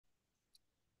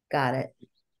Got it.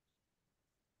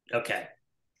 Okay.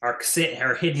 Our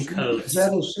hidden codes. Is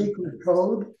that a secret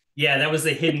code? Yeah, that was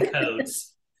the hidden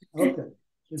codes. Okay.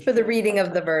 It's for the reading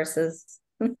of the verses.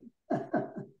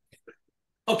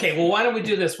 Okay, well, why don't we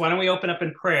do this? Why don't we open up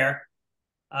in prayer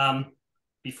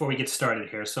before we get started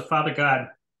here? So, Father God,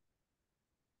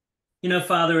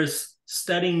 Father, as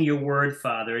studying your word,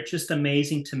 Father, it's just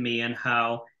amazing to me and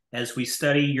how, as we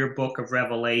study your book of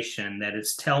Revelation, that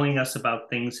it's telling us about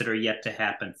things that are yet to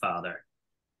happen, Father.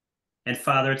 And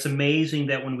Father, it's amazing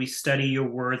that when we study your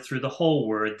word through the whole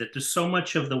word, that there's so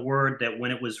much of the word that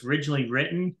when it was originally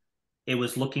written, it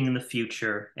was looking in the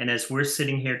future. And as we're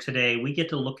sitting here today, we get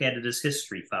to look at it as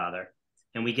history, Father.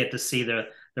 And we get to see the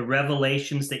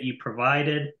revelations that you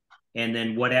provided and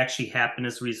then what actually happened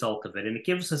as a result of it. And it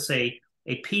gives us a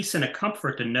peace and a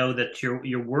comfort to know that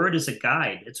your word is a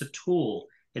guide. It's a tool.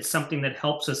 It's something that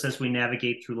helps us as we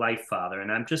navigate through life, Father.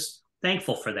 And I'm just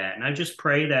thankful for that. And I just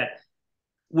pray that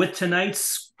with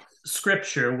tonight's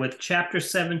scripture, with chapter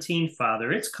 17,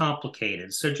 Father, it's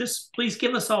complicated. So just please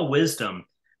give us all wisdom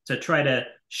to try to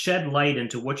shed light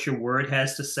into what your word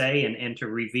has to say and to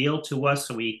reveal to us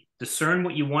so we discern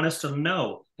what you want us to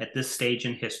know at this stage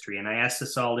in history. And I ask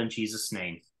this all in Jesus'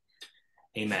 name.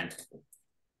 Amen.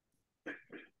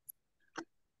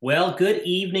 Well, good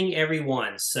evening,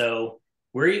 everyone. So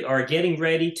we are getting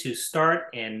ready to start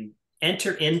and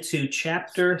enter into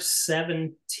chapter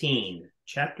 17.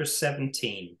 Chapter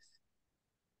 17.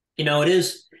 It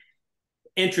is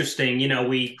interesting.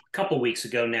 A couple weeks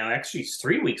ago now, actually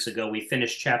 3 weeks ago, we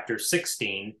finished chapter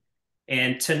 16.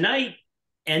 And tonight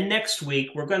and next week,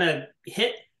 we're going to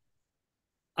hit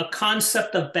a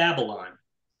concept of Babylon,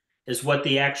 is what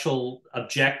the actual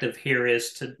objective here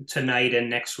is tonight and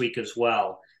next week as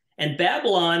well. And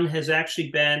Babylon has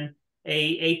actually been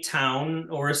a town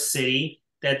or a city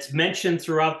that's mentioned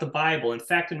throughout the Bible. In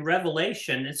fact, in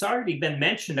Revelation, it's already been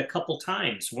mentioned a couple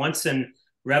times, once in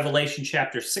Revelation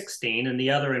chapter 16 and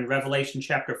the other in Revelation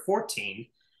chapter 14.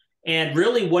 And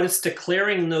really what it's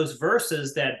declaring in those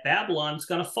verses that Babylon's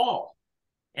going to fall,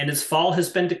 and its fall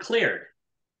has been declared.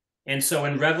 And so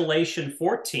in Revelation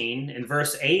 14, in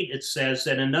verse 8, it says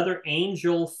that another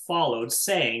angel followed,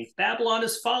 saying, Babylon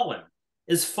is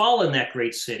fallen that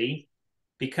great city,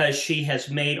 because she has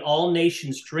made all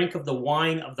nations drink of the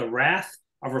wine of the wrath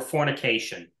of her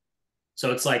fornication.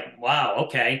 So it's like, wow,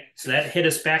 okay. So that hit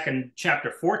us back in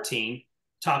chapter 14,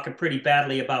 talking pretty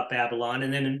badly about Babylon.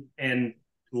 And then in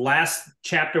last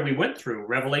chapter we went through,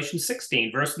 Revelation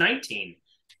 16, verse 19,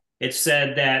 it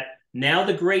said that now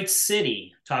the great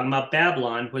city, talking about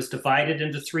Babylon, was divided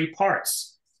into 3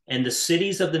 parts, and the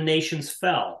cities of the nations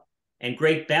fell. And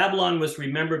great Babylon was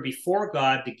remembered before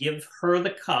God to give her the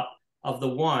cup of the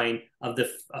wine of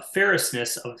the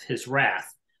fierceness of his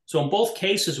wrath. So in both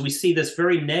cases, we see this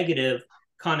very negative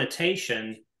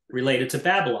connotation related to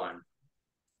Babylon.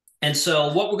 And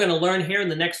so what we're going to learn here in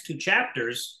the next 2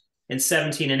 chapters, in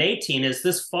 17 and 18, is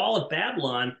this fall of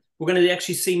Babylon, we're going to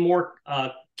actually see more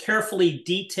carefully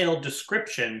detailed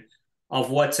description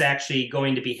of what's actually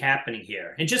going to be happening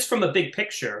here. And just from a big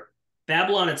picture,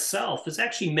 Babylon itself is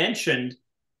actually mentioned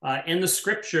in the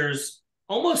scriptures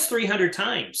almost 300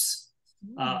 times.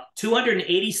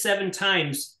 287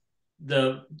 times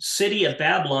the city of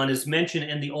Babylon is mentioned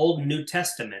in the Old and New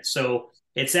Testament. So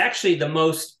it's actually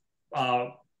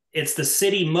it's the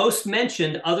city most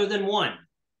mentioned other than one.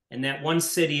 And that one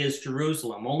city is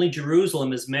Jerusalem. Only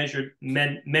Jerusalem is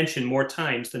mentioned more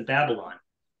times than Babylon.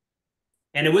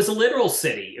 And it was a literal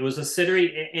city. It was a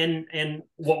city in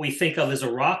what we think of as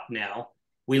a rock now.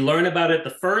 We learn about it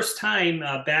the first time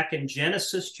back in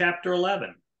Genesis chapter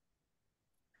 11.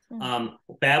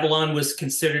 Babylon was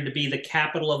considered to be the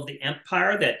capital of the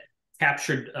empire that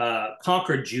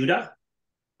conquered Judah.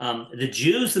 The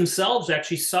Jews themselves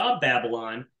actually saw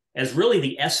Babylon as really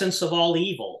the essence of all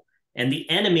evil and the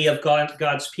enemy of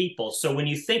God's people. So when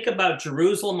you think about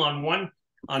Jerusalem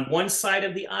on one side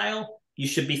of the aisle, you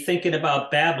should be thinking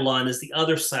about Babylon as the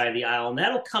other side of the aisle. And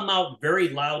that'll come out very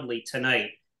loudly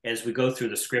tonight as we go through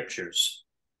the scriptures.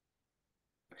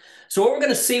 So what we're going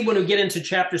to see when we get into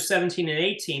chapter 17 and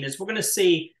 18 is we're going to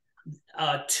see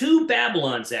 2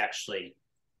 Babylons, actually.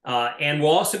 And we're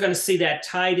also going to see that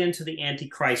tied into the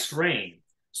Antichrist reign.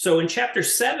 So in chapter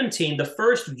 17, the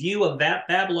first view of that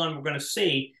Babylon we're going to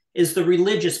see is the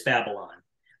religious Babylon.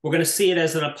 We're going to see it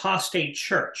as an apostate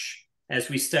church as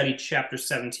we study chapter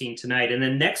 17 tonight. And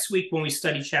then next week when we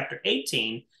study chapter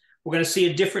 18, we're going to see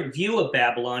a different view of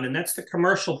Babylon, and that's the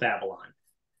commercial Babylon.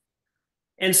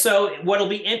 And so what'll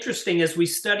be interesting as we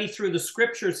study through the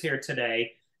scriptures here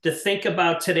today to think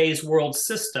about today's world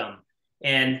system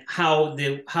and how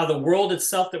the world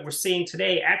itself that we're seeing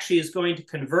today actually is going to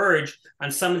converge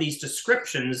on some of these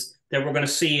descriptions that we're going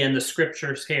to see in the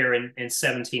scriptures here in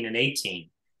 17 and 18.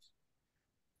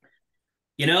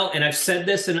 You know, and I've said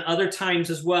this in other times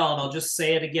as well, and I'll just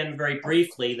say it again very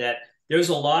briefly, that there's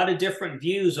a lot of different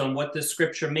views on what this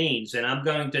scripture means, and I'm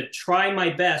going to try my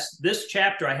best. This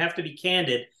chapter, I have to be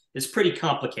candid, is pretty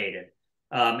complicated,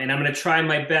 and I'm going to try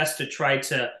my best to try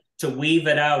to weave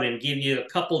it out and give you a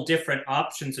couple different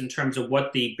options in terms of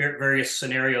what the various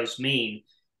scenarios mean.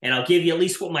 And I'll give you at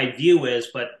least what my view is,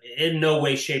 but in no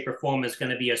way, shape, or form is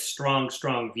going to be a strong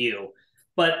view,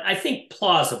 but I think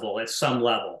plausible at some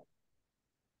level.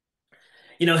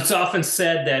 You know, it's often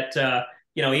said that,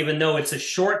 you know, even though it's a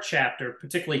short chapter,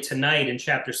 particularly tonight in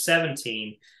chapter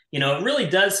 17, you know, it really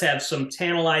does have some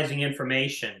tantalizing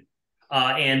information.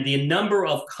 And the number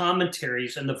of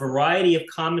commentaries and the variety of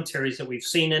commentaries that we've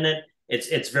seen in it,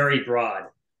 it's very broad.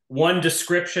 One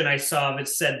description I saw of it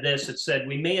said this: it said,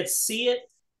 "We may see it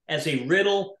as a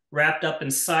riddle wrapped up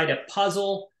inside a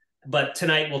puzzle, but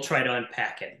tonight we'll try to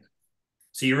unpack it."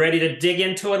 So you ready to dig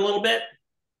into it a little bit?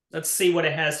 Let's see what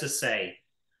it has to say.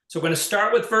 So we're going to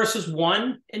start with verses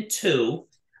 1 and 2.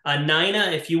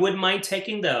 Nina, if you wouldn't mind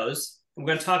taking those, we're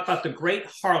going to talk about the great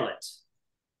harlot.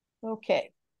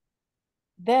 Okay.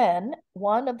 Then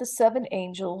one of the 7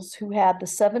 angels who had the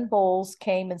 7 bowls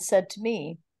came and said to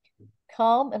me,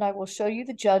 "Come, and I will show you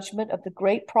the judgment of the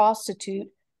great prostitute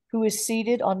who is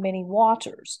seated on many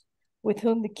waters, with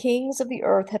whom the kings of the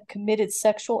earth have committed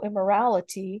sexual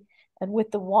immorality, and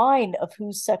with the wine of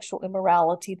whose sexual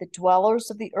immorality the dwellers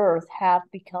of the earth have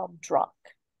become drunk."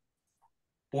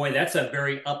 Boy, that's a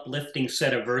very uplifting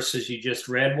set of verses you just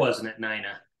read, wasn't it,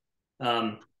 Nina?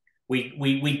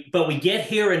 But we get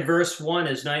here in verse 1,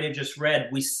 as Nina just read,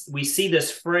 we see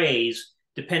this phrase,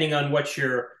 depending on what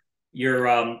your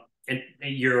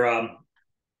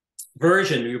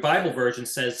version, your Bible version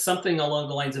says, something along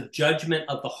the lines of judgment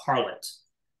of the harlot.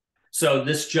 So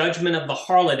this judgment of the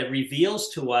harlot, it reveals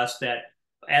to us that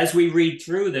as we read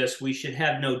through this, we should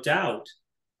have no doubt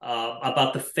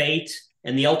about the fate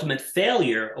and the ultimate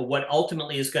failure of what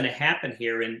ultimately is going to happen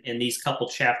here in these couple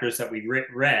chapters that we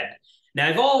read. Now,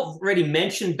 I've already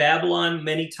mentioned Babylon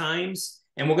many times,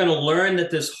 and we're going to learn that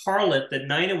this harlot that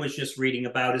Nina was just reading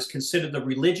about is considered the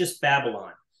religious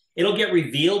Babylon. It'll get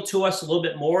revealed to us a little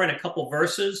bit more in a couple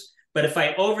verses, but if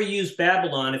I overuse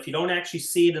Babylon, if you don't actually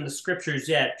see it in the scriptures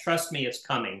yet, trust me, it's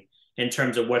coming in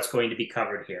terms of what's going to be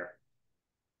covered here.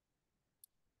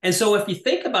 And so if you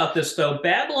think about this, though,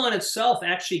 Babylon itself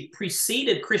actually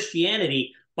preceded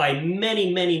Christianity by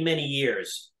many, many, many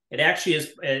years. It actually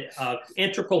is an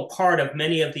integral part of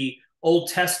many of the Old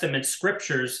Testament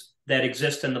scriptures that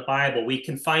exist in the Bible. We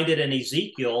can find it in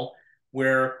Ezekiel,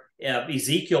 where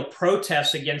Ezekiel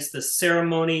protests against the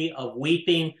ceremony of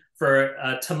weeping for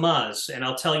Tammuz, and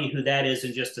I'll tell you who that is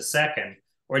in just a second.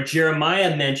 Or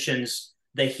Jeremiah mentions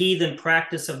the heathen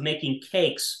practice of making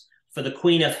cakes for the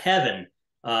Queen of Heaven,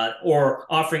 or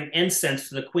offering incense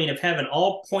to the Queen of Heaven,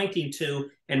 all pointing to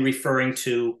and referring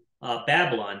to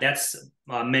Babylon. That's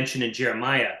mentioned in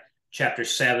Jeremiah chapter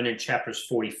 7 and chapters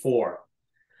 44.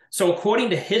 So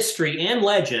according to history and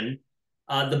legend,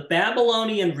 the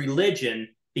Babylonian religion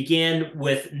began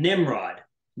with Nimrod,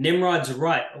 Nimrod's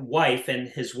wife, and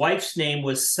his wife's name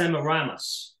was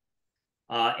Semiramis.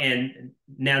 And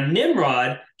now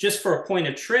Nimrod, just for a point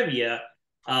of trivia,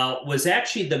 was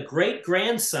actually the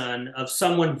great-grandson of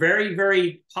someone very,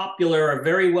 very popular or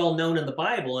very well known in the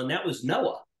Bible, and that was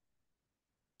Noah.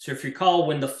 So if you recall,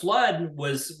 when the flood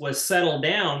was settled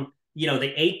down, you know,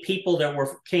 the 8 people that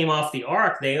came off the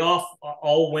ark, they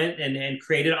all went and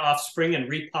created offspring and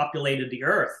repopulated the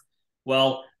earth.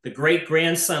 Well, the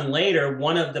great-grandson later,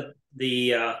 one of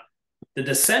the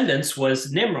descendants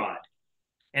was Nimrod.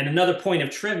 And another point of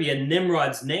trivia,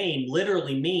 Nimrod's name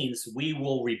literally means "we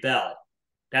will rebel."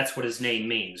 That's what his name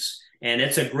means. And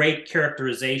it's a great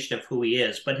characterization of who he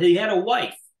is. But he had a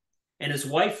wife, and his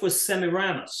wife was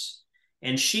Semiramis.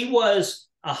 And she was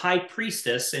a high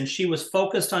priestess, and she was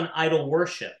focused on idol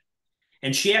worship.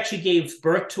 And she actually gave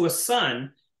birth to a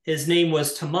son. His name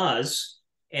was Tammuz,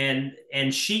 and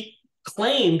she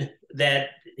claimed that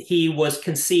he was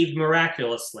conceived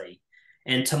miraculously.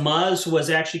 And Tammuz was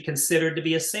actually considered to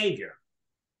be a savior.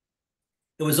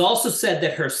 It was also said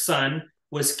that her son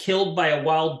was killed by a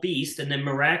wild beast and then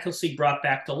miraculously brought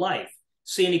back to life.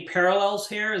 See any parallels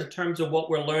here in terms of what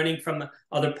we're learning from the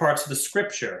other parts of the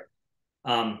scripture?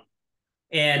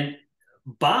 And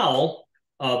Baal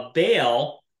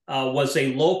was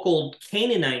a local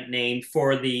Canaanite name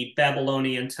for the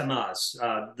Babylonian Tammuz,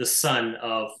 the son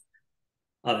of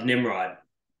Nimrod.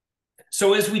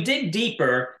 So as we dig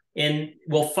deeper And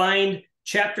we'll find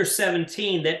chapter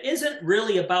 17 that isn't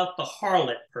really about the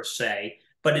harlot per se,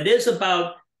 but it is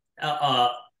about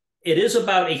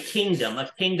a kingdom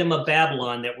of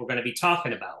Babylon that we're going to be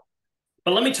talking about.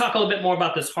 But let me talk a little bit more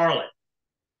about this harlot.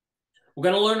 We're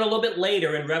going to learn a little bit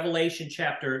later in Revelation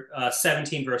chapter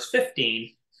 17, verse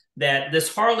 15, that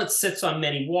this harlot sits on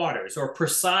many waters or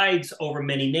presides over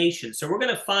many nations. So we're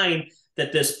going to find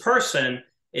that this person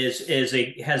has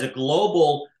a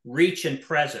global reach and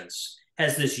presence,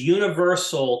 has this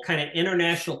universal kind of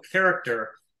international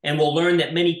character, and we'll learn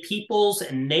that many peoples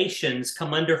and nations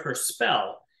come under her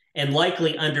spell and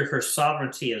likely under her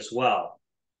sovereignty as well.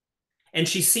 And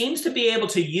she seems to be able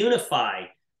to unify.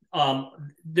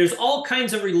 There's all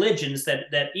kinds of religions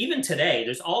that even today,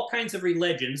 there's all kinds of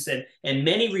religions, and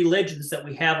many religions that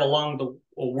we have along the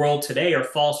world today are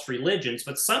false religions,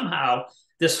 but somehow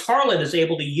this harlot is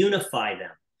able to unify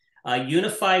them,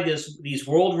 unify these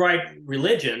worldwide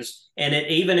religions, and it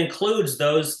even includes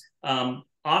those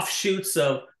offshoots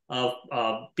of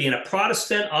being a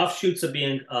Protestant, offshoots of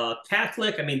being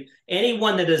Catholic. I mean,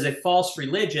 anyone that is a false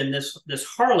religion, this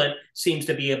harlot seems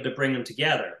to be able to bring them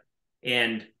together.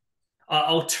 And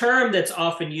a term that's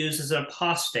often used is an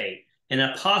apostate. An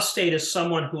apostate is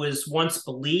someone who has once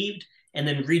believed and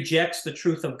then rejects the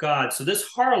truth of God. So this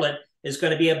harlot is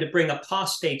going to be able to bring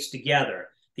apostates together,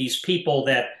 these people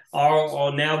that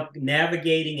are now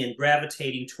navigating and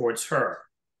gravitating towards her.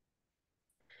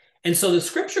 And so the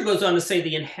scripture goes on to say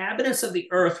the inhabitants of the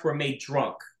earth were made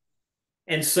drunk.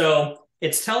 And so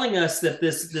it's telling us that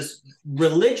this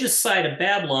religious side of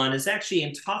Babylon is actually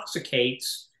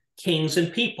intoxicates kings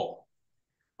and people.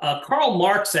 Karl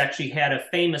Marx actually had a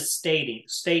famous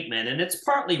statement, and it's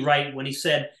partly right when he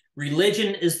said,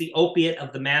 religion is the opiate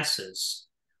of the masses.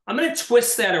 I'm going to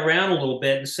twist that around a little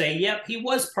bit and say, yep, he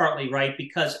was partly right,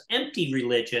 because empty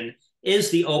religion is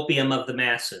the opium of the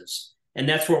masses. And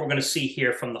that's what we're going to see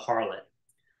here from the harlot.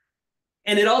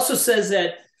 And it also says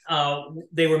that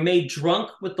they were made drunk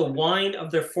with the wine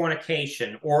of their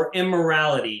fornication or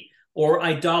immorality or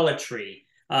idolatry.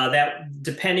 That,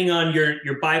 depending on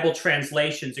your Bible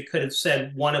translations, it could have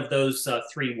said one of those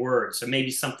three words, or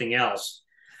maybe something else.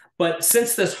 But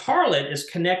since this harlot is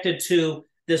connected to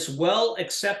this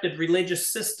well-accepted religious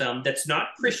system that's not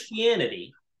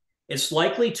Christianity, it's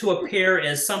likely to appear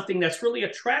as something that's really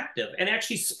attractive and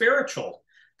actually spiritual,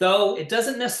 though it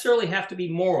doesn't necessarily have to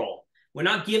be moral. We're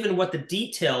not given what the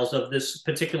details of this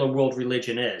particular world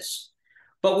religion is.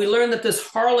 But we learn that this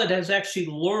harlot has actually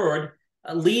lured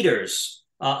leaders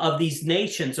of these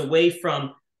nations away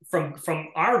from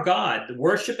our God, the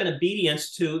worship and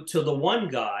obedience to the one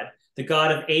God, the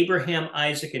God of Abraham,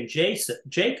 Isaac, and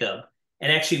Jacob,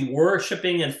 and actually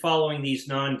worshiping and following these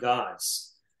non-gods.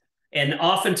 And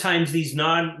oftentimes these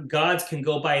non-gods can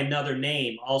go by another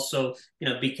name, also,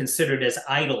 be considered as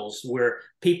idols, where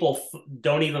people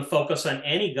don't even focus on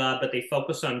any god, but they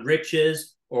focus on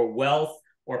riches or wealth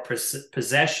or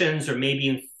possessions or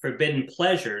maybe forbidden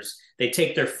pleasures. They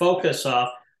take their focus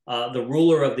off the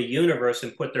ruler of the universe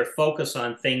and put their focus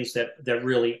on things that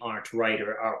really aren't right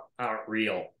or aren't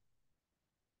real.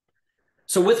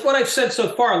 So with what I've said so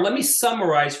far, let me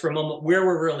summarize for a moment where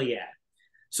we're really at.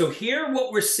 So here,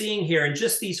 what we're seeing here in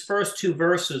just these first two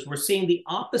verses, we're seeing the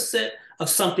opposite of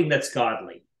something that's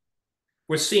godly.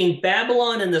 We're seeing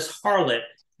Babylon and this harlot,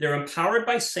 they're empowered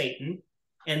by Satan,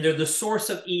 and they're the source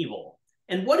of evil.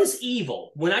 And what is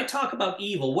evil? When I talk about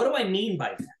evil, what do I mean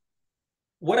by that?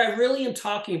 What I really am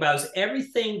talking about is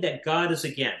everything that God is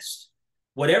against.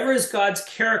 Whatever is God's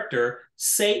character,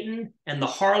 Satan and the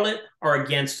harlot are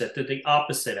against it. They're the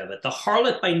opposite of it. The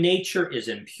harlot by nature is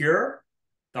impure.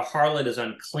 The harlot is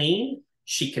unclean.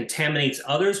 She contaminates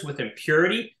others with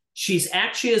impurity. She's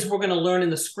actually, as we're going to learn in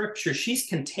the scripture, she's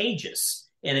contagious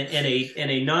in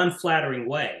a non-flattering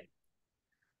way.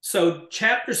 So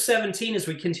chapter 17, as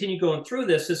we continue going through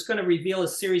this, is going to reveal a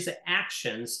series of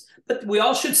actions, but we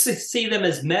all should see them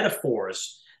as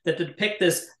metaphors that depict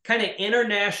this kind of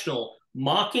international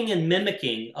mocking and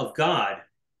mimicking of God.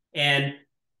 And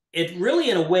it really,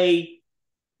 in a way,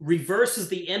 reverses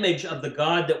the image of the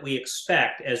God that we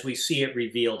expect as we see it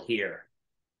revealed here.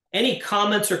 Any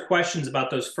comments or questions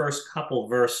about those first couple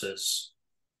verses?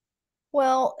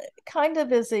 Well, kind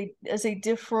of as a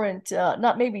different,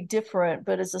 not maybe different,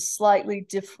 but as a slightly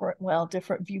different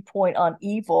viewpoint on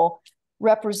evil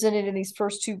represented in these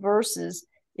first two verses.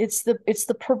 It's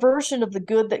the perversion of the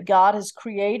good that God has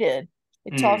created.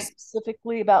 It talks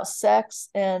specifically about sex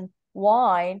and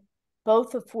wine,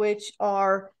 both of which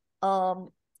are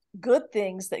good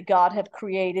things that God have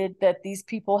created that these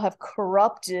people have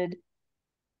corrupted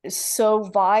so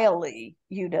vilely,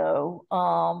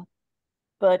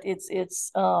 but it's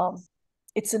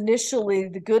initially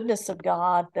the goodness of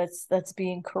God that's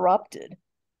being corrupted.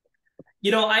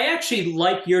 You know, I actually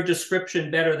like your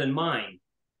description better than mine,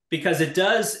 because it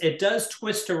does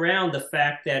twist around the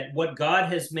fact that what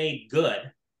God has made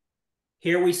good,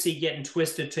 here we see getting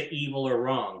twisted to evil or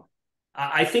wrong.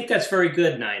 I think that's very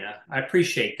good, Nina. I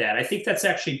appreciate that. I think that's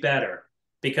actually better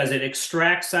because it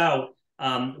extracts out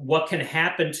what can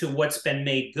happen to what's been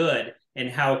made good and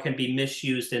how it can be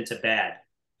misused into bad,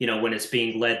 you know, when it's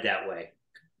being led that way.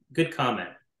 Good comment.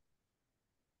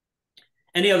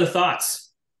 Any other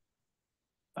thoughts?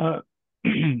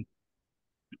 Maybe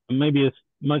it's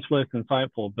much less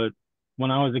insightful, but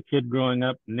when I was a kid growing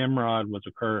up, Nimrod was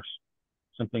a curse,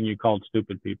 something you called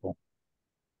stupid people.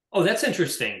 Oh, that's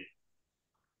interesting.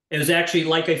 It was actually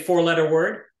like a four-letter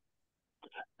word?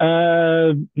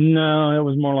 No, it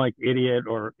was more like idiot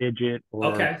or idiot or,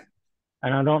 Okay.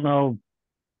 and I don't know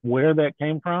where that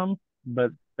came from,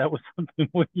 but that was something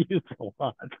we used a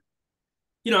lot.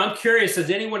 You know, I'm curious, does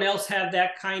anyone else have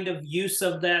that kind of use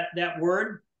of that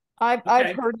word? I've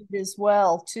heard it as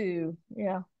well too.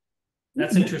 Yeah.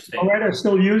 That's interesting. Loretta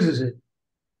still uses it.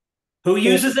 Who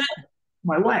uses it?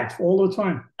 My wife all the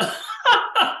time.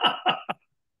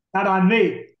 Not on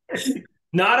me.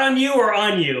 Not on you or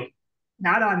on you?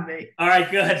 Not on me. All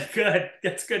right, good, good.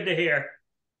 That's good to hear.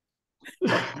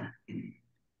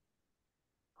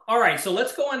 All right, so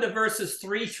let's go on to verses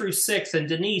 3 through 6. And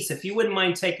Denise, if you wouldn't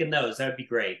mind taking those, that would be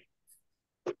great.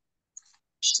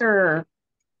 Sure.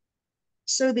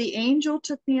 So the angel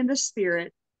took me in the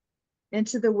spirit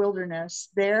into the wilderness.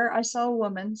 There I saw a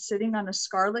woman sitting on a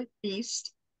scarlet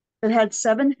beast that had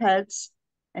 7 heads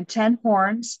and 10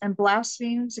 horns, and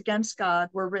blasphemies against God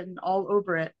were written all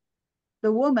over it.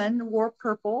 The woman wore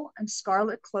purple and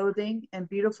scarlet clothing and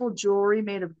beautiful jewelry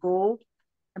made of gold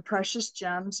and precious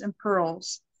gems and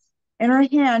pearls. In her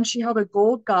hand she held a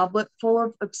gold goblet full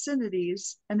of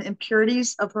obscenities and the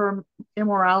impurities of her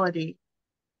immorality.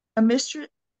 A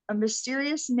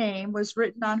mysterious name was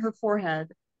written on her forehead: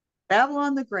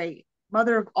 Babylon the Great,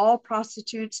 mother of all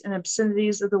prostitutes and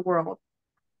obscenities of the world.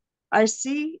 I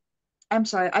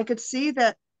could see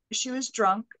that she was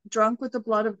drunk with the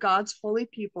blood of God's holy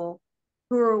people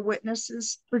who were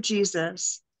witnesses for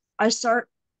Jesus. I stared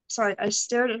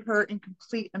at her in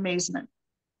complete amazement.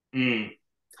 I mean,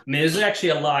 there's actually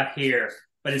a lot here,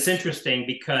 but it's interesting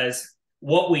because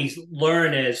what we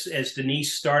learn as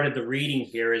Denise started the reading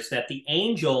here is that the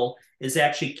angel is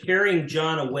actually carrying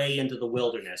John away into the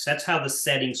wilderness. That's how the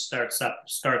setting starts up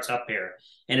here.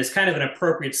 And it's kind of an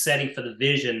appropriate setting for the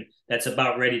vision that's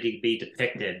about ready to be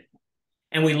depicted.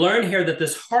 And we learn here that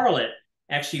this harlot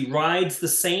actually rides the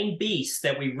same beast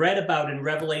that we read about in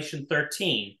Revelation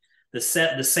 13, the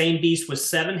same beast with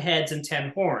 7 heads and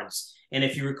 10 horns. And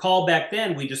if you recall back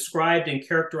then, we described and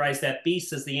characterized that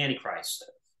beast as the Antichrist.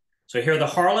 So here the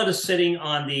harlot is sitting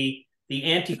on the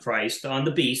Antichrist, on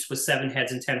the beast with 7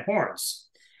 heads and 10 horns.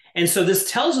 And so this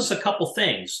tells us a couple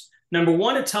things. Number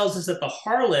one, it tells us that the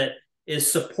harlot is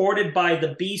supported by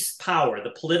the beast's power,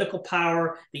 the political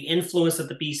power, the influence that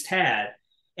the beast had.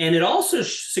 And it also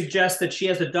suggests that she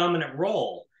has a dominant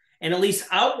role and at least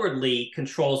outwardly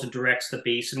controls and directs the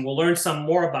beast. And we'll learn some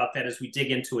more about that as we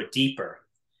dig into it deeper.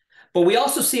 But we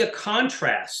also see a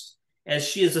contrast as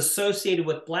she is associated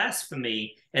with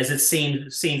blasphemy as it's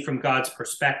seen from God's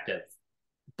perspective.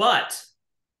 But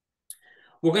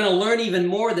we're going to learn even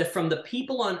more that from the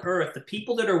people on earth, the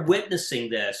people that are witnessing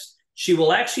this, she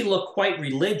will actually look quite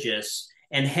religious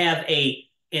and have in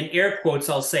air quotes,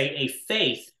 I'll say, a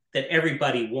faith that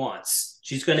everybody wants.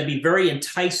 She's going to be very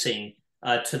enticing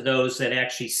to those that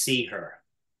actually see her.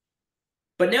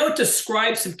 But now it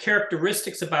describes some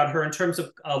characteristics about her in terms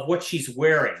of what she's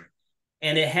wearing.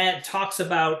 And it talks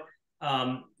about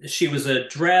she was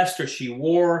dressed, or she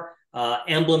wore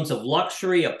emblems of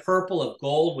luxury, a purple, of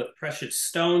gold with precious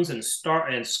stones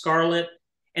and scarlet.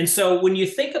 And so when you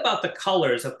think about the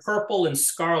colors of purple and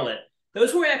scarlet,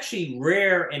 those were actually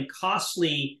rare and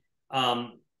costly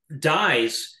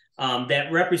dyes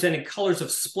that represented colors of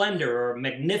splendor or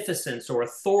magnificence or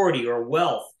authority or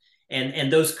wealth.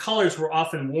 And those colors were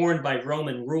often worn by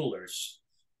Roman rulers.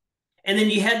 And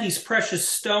then you had these precious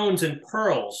stones and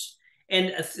pearls.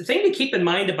 And the thing to keep in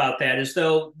mind about that is,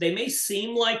 though they may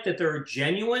seem like that they're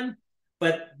genuine,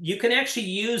 but you can actually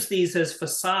use these as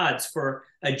facades for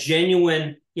a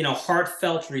genuine,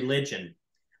 heartfelt religion.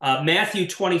 Matthew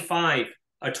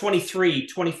 23,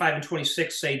 25, and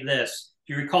 26 say this.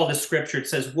 If you recall the scripture, it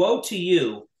says, "Woe to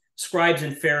you, scribes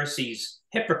and Pharisees,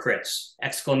 hypocrites!"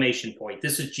 Exclamation point.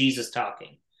 This is Jesus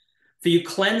talking. "For you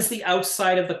cleanse the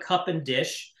outside of the cup and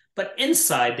dish, but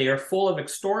inside they are full of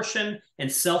extortion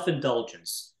and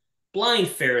self-indulgence. blind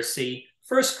Pharisee,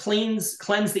 first cleanse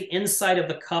the inside of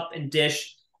the cup and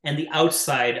dish, and the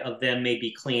outside of them may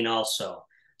be clean also.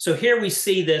 So here we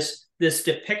see this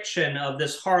depiction of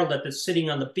this harlot that's sitting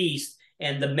on the beast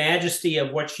and the majesty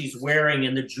of what she's wearing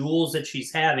and the jewels that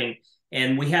she's having.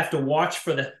 And we have to watch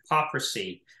for the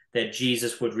hypocrisy that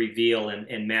Jesus would reveal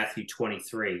in Matthew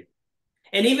 23.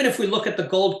 And even if we look at the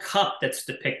gold cup that's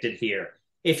depicted here,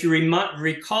 if you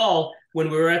recall,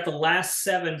 when we were at the last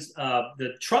seven,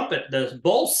 the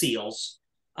bowl seals,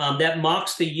 that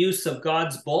mocks the use of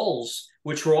God's bowls,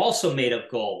 which were also made of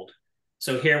gold.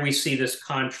 So here we see this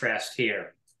contrast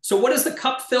here. So what is the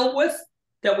cup filled with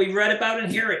that we read about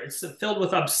in here? It's filled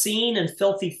with obscene and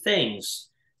filthy things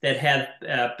that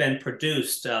have been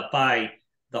produced by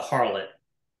the harlot.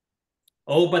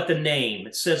 Oh, but the name,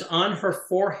 it says on her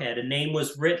forehead, a name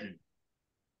was written.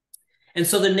 And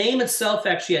so the name itself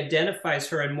actually identifies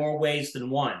her in more ways than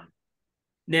one.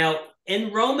 Now,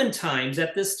 in Roman times,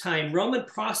 at this time, Roman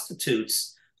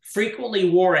prostitutes frequently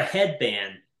wore a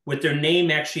headband with their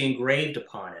name actually engraved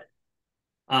upon it.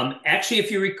 Actually,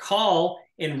 if you recall,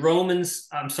 in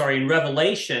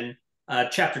Revelation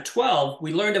chapter 12,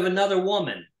 we learned of another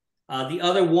woman, the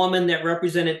other woman that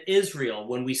represented Israel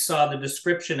when we saw the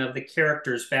description of the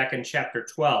characters back in chapter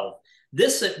 12.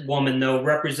 This woman, though,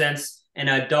 represents an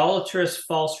idolatrous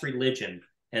false religion,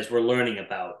 as we're learning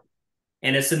about.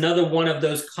 And it's another one of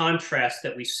those contrasts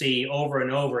that we see over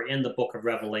and over in the book of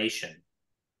Revelation.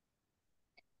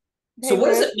 So what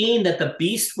does it mean that the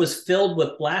beast was filled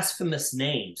with blasphemous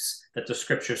names that the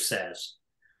scripture says?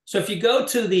 So if you go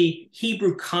to the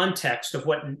Hebrew context of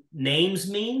what names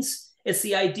means, it's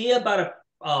the idea about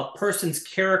a person's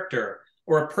character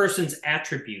or a person's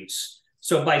attributes.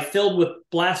 So by filled with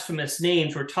blasphemous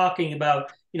names, we're talking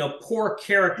about, poor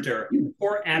character,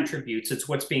 poor attributes. It's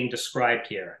what's being described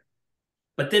here.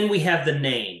 But then we have the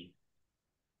name.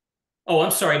 Oh,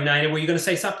 I'm sorry, Nina, were you going to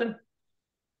say something?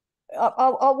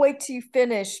 I'll wait till you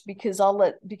finish because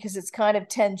it's kind of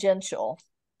tangential.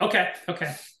 Okay.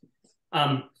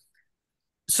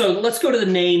 So let's go to the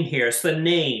name here. So the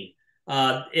name,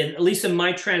 at least in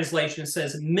my translation,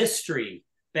 says mystery,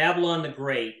 Babylon the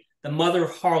Great, the mother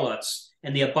of harlots,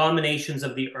 and the abominations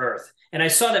of the earth. And I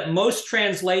saw that most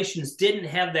translations didn't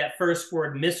have that first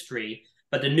word mystery,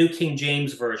 but the New King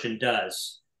James Version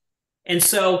does. And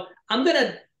so I'm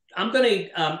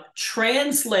gonna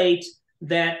translate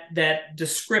that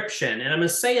description, and I'm gonna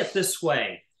say it this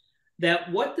way,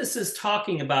 that what this is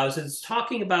talking about is it's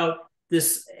talking about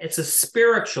this,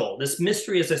 this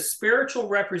mystery is a spiritual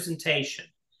representation.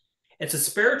 It's a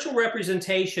spiritual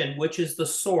representation, which is the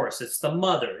source. It's the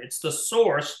mother. It's the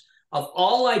source of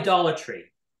all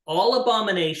idolatry, all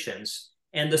abominations,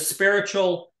 and the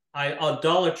spiritual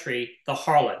idolatry, the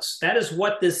harlots. That is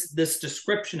what this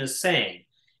description is saying.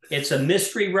 It's a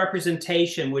mystery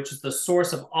representation, which is the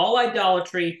source of all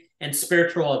idolatry and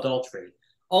spiritual adultery.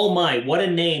 Oh my, what a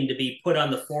name to be put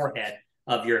on the forehead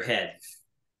of your head.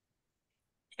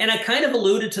 And I kind of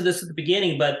alluded to this at the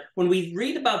beginning, but when we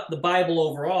read about the Bible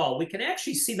overall, we can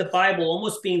actually see the Bible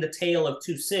almost being the tale of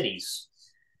two cities,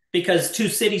 because two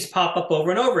cities pop up over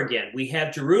and over again. We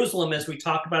have Jerusalem, as we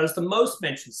talked about, as the most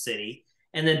mentioned city,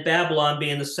 and then Babylon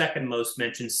being the second most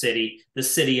mentioned city, the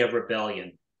city of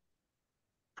rebellion.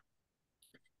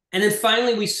 And then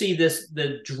finally, we see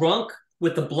the drunk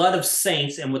with the blood of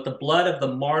saints and with the blood of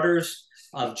the martyrs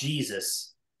of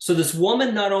Jesus. So this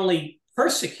woman not only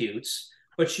persecutes,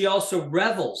 but she also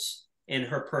revels in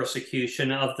her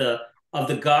persecution of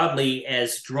the godly,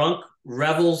 as drunk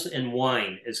revels in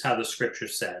wine, is how the scripture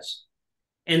says.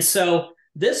 And so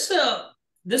this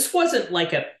wasn't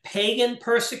like a pagan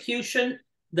persecution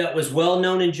that was well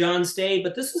known in John's day,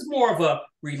 but this is more of a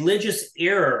religious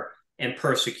error and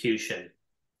persecution.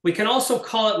 We can also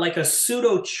call it like a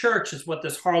pseudo church, is what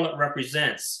this harlot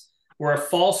represents, where a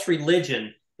false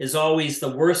religion is always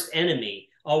the worst enemy,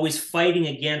 always fighting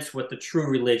against what the true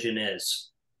religion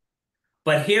is.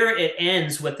 But here it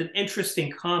ends with an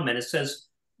interesting comment. It says,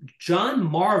 John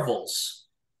marvels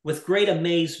with great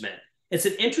amazement. It's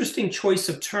an interesting choice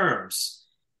of terms.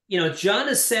 John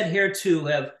is said here to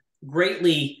have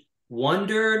greatly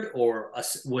wondered or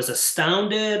was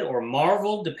astounded or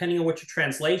marveled, depending on what your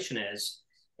translation is.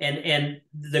 And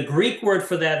the Greek word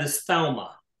for that is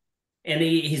thauma. And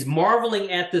he's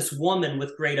marveling at this woman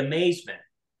with great amazement.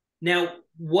 Now,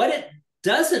 what it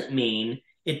doesn't mean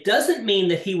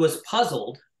that he was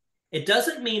puzzled. It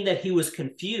doesn't mean that he was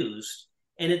confused.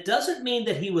 And it doesn't mean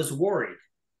that he was worried.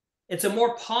 It's a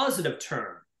more positive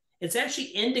term. It actually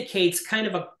indicates kind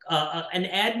of an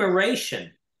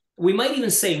admiration. We might even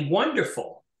say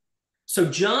wonderful. So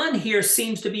John here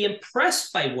seems to be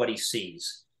impressed by what he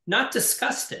sees, not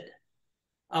disgusted.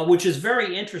 which is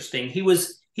very interesting. He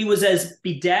was as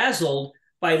bedazzled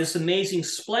by this amazing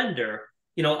splendor,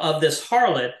 of this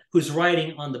harlot who's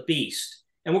riding on the beast.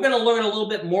 And we're going to learn a little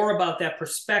bit more about that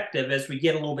perspective as we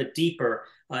get a little bit deeper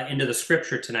into the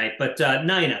scripture tonight. But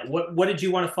Nina, what did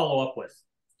you want to follow up with?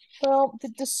 Well, the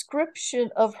description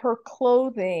of her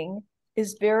clothing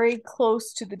is very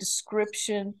close to the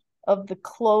description of the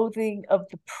clothing of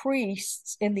the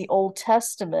priests in the Old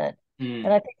Testament. And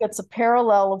I think that's a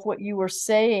parallel of what you were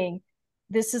saying.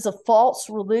 This is a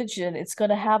false religion. It's going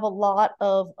to have a lot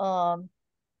of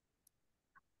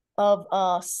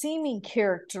seeming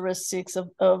characteristics of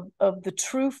the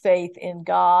true faith in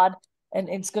God, and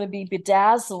it's going to be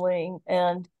bedazzling,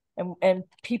 and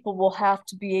people will have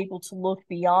to be able to look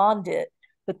beyond it.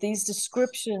 But these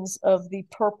descriptions of the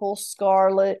purple,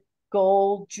 scarlet,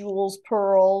 gold, jewels,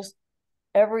 pearls,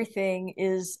 everything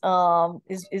is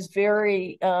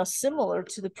very similar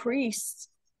to the priest's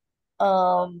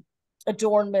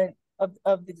adornment of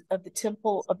the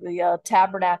temple, of the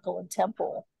tabernacle and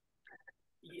temple.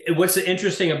 What's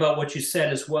interesting about what you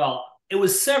said as well, it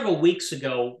was several weeks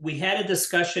ago, we had a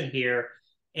discussion here,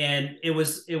 and it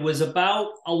was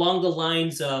about along the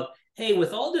lines of, hey,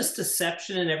 with all this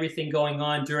deception and everything going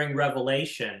on during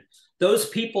Revelation, those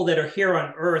people that are here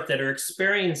on earth that are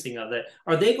experiencing of it,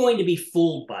 are they going to be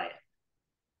fooled by it?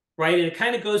 Right? And it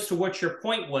kind of goes to what your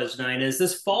point was, Nina, is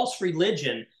this false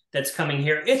religion that's coming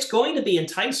here. It's going to be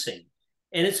enticing,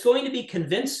 and it's going to be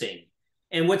convincing.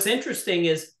 And what's interesting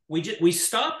is we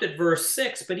stopped at verse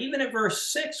 6, but even at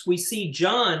verse 6, we see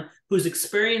John, who's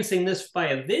experiencing this by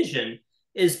a vision,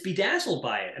 is bedazzled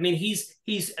by it. I mean,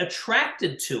 he's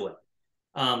attracted to it.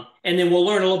 And then we'll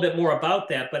learn a little bit more about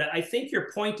that. But I think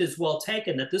your point is well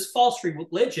taken, that this false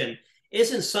religion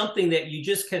isn't something that you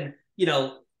just can,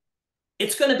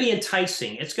 it's going to be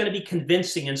enticing. It's going to be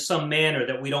convincing in some manner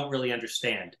that we don't really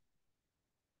understand.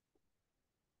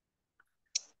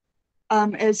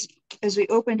 As we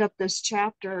opened up this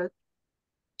chapter,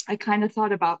 I kind of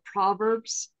thought about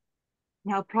Proverbs.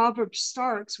 Now, Proverbs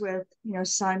starts with,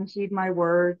 son, heed my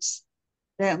words.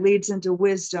 Then it leads into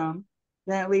wisdom.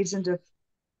 Then it leads into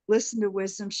listen to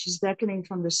wisdom. She's beckoning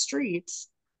from the streets.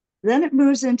 Then it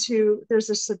moves into there's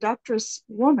a seductress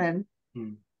woman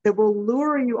that will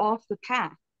lure you off the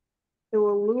path, that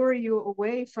will lure you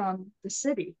away from the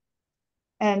city.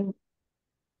 And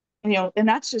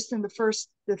that's just in the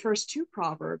first two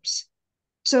Proverbs.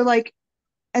 So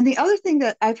and the other thing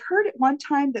that I've heard at one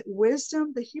time, that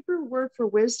wisdom, the Hebrew word for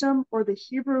wisdom, or the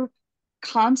Hebrew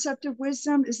concept of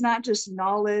wisdom, is not just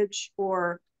knowledge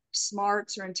or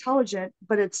smarts or intelligent,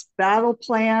 but it's battle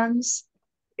plans.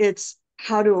 It's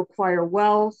how to acquire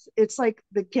wealth. It's like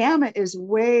the gamut is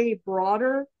way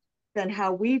broader than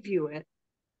how we view it.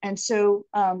 And so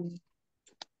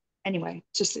anyway,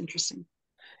 just interesting.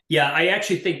 Yeah, I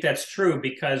actually think that's true,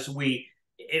 because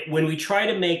when we try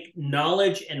to make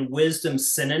knowledge and wisdom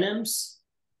synonyms,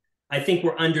 I think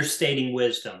we're understating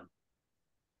wisdom.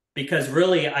 Because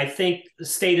really, I think,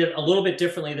 stated a little bit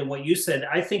differently than what you said,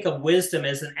 I think of wisdom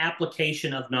as an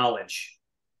application of knowledge.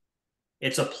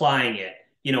 It's applying it.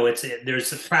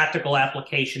 There's practical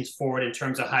applications for it in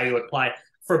terms of how you apply it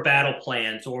for battle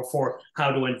plans, or for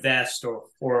how to invest,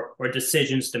 or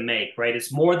decisions to make, right?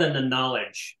 It's more than the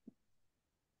knowledge.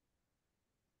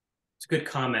 It's a good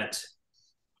comment.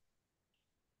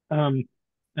 And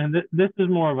this is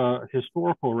more of a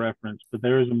historical reference, but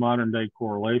there is a modern day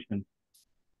correlation.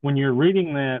 When you're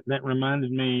reading that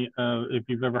reminded me of, if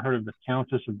you've ever heard of the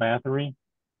Countess of Bathory,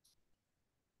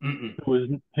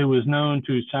 who was known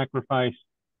to sacrifice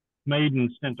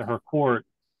maidens sent to her court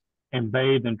and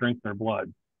bathe and drink their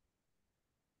blood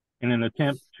in an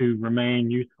attempt to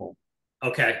remain youthful.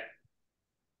 Okay.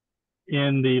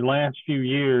 In the last few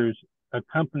years, a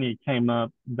company came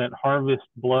up that harvests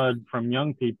blood from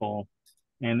young people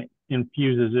and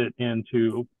infuses it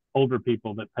into older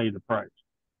people that pay the price.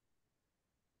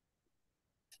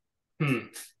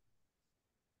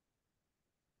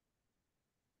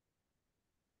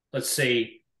 Let's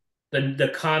see.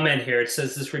 The comment here, it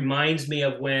says, this reminds me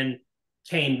of when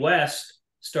Kanye West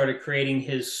started creating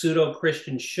his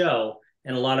pseudo-Christian show,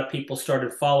 and a lot of people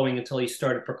started following until he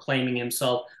started proclaiming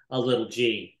himself a little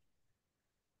G.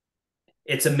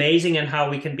 It's amazing in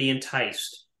how we can be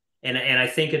enticed. And I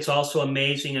think it's also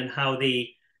amazing in how the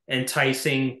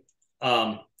enticing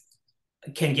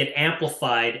can get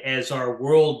amplified as our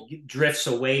world drifts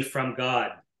away from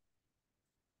God.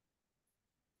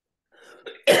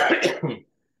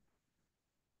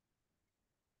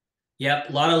 Yep,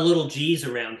 a lot of little G's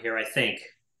around here, I think.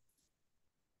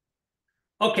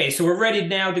 Okay, so we're ready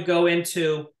now to go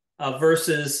into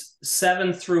verses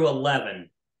 7 through 11.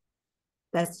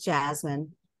 That's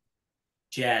Jasmine.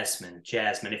 Jasmine,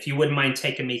 if you wouldn't mind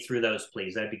taking me through those,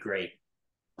 please, that'd be great.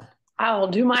 I will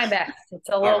do my best. It's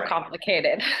a little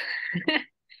complicated.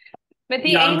 But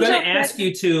the I'm angel going to ask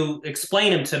you to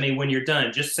explain them to me when you're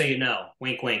done, just so you know.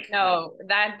 Wink, wink. No,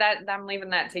 that I'm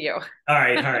leaving that to you. All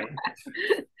right.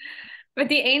 But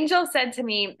the angel said to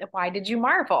me, "Why did you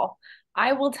marvel?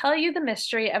 I will tell you the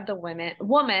mystery of the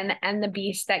woman and the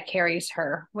beast that carries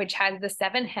her, which has the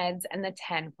 7 heads and the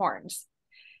 10 horns.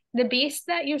 The beast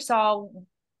that you saw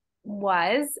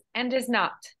was and is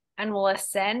not, and will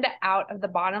ascend out of the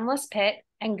bottomless pit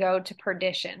and go to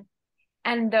perdition.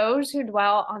 And those who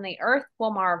dwell on the earth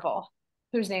will marvel,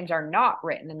 whose names are not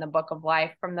written in the book of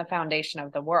life from the foundation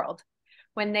of the world,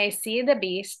 when they see the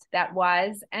beast that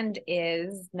was and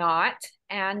is not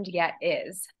and yet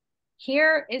is.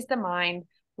 Here is the mind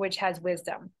which has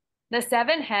wisdom. The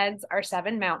 7 heads are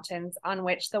 7 mountains on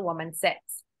which the woman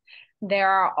sits. There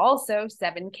are also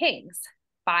 7 kings.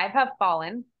 5 have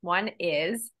fallen, 1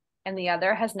 is, and the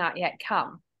other has not yet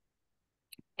come.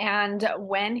 And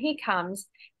when he comes,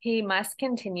 he must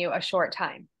continue a short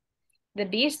time. The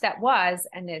beast that was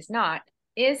and is not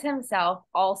is himself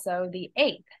also the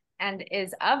 8th, and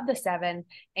is of the 7,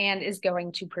 and is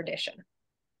going to perdition."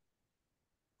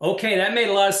 Okay, that made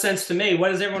a lot of sense to me. What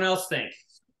does everyone else think?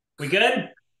 We good?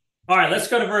 All right, let's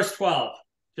go to verse 12.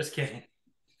 Just kidding.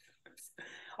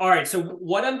 All right, so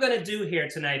what I'm going to do here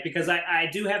tonight, because I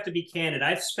do have to be candid,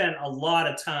 I've spent a lot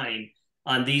of time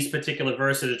on these particular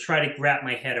verses to try to wrap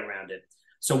my head around it.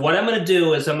 So what I'm going to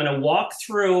do is I'm going to walk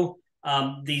through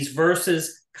these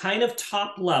verses kind of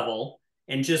top level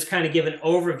and just kind of give an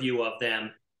overview of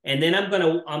them. And then I'm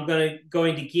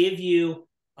going to give you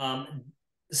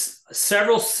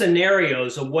several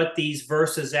scenarios of what these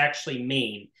verses actually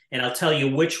mean. And I'll tell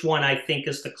you which one I think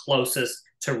is the closest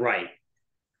to right.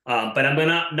 But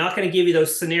I'm not going to give you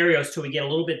those scenarios till we get a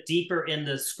little bit deeper in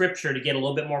the scripture to get a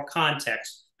little bit more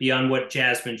context beyond what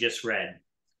Jasmine just read.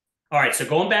 All right, so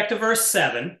going back to verse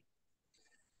 7.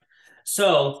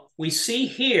 So we see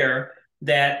here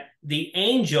that the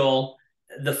angel,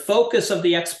 the focus of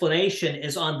the explanation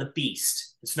is on the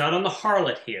beast. It's not on the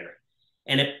harlot here.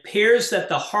 And it appears that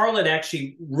the harlot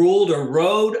actually ruled or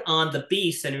rode on the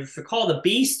beast. And if you recall, the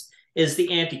beast is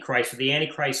the antichrist, or the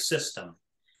antichrist system.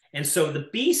 And so the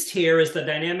beast here is the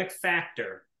dynamic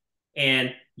factor.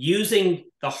 And using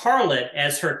the harlot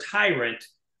as her tyrant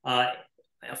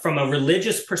from a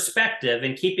religious perspective,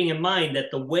 and keeping in mind that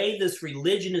the way this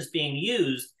religion is being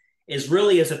used is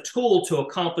really as a tool to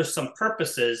accomplish some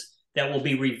purposes that will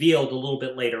be revealed a little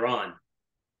bit later on.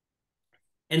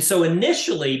 And so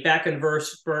initially, back in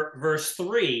verse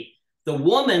 3, the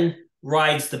woman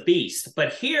rides the beast.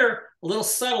 But here, a little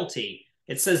subtlety.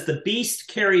 It says the beast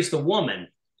carries the woman.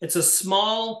 It's a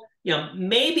small,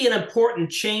 maybe an important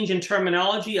change in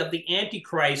terminology of the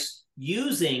Antichrist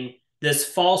using this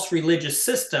false religious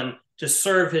system to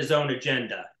serve his own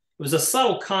agenda. It was a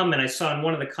subtle comment I saw in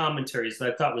one of the commentaries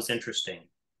that I thought was interesting.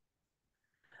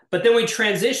 But then we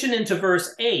transition into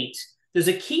verse 8. There's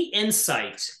a key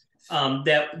insight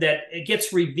that it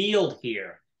gets revealed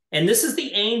here. And this is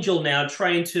the angel now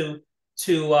trying to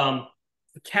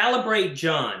calibrate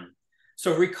John.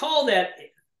 So recall that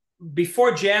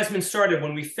before Jasmine started,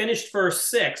 when we finished verse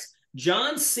 6,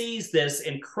 John sees this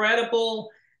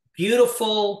incredible,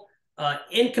 beautiful,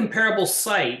 incomparable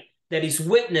sight that he's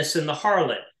witnessed in the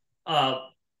harlot.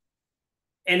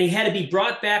 And he had to be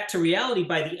brought back to reality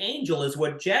by the angel, is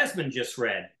what Jasmine just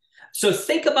read. So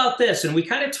think about this, and we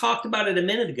kind of talked about it a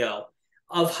minute ago,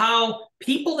 of how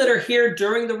people that are here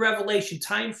during the Revelation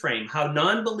time frame, how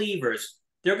non-believers,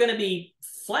 they're going to be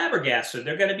flabbergasted,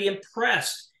 they're going to be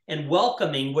impressed and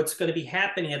welcoming what's going to be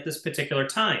happening at this particular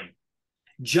time.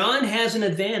 John has an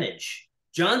advantage.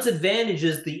 John's advantage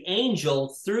is the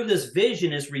angel, through this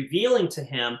vision, is revealing to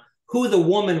him who the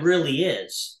woman really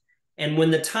is. And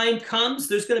when the time comes,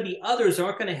 there's going to be others who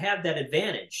aren't going to have that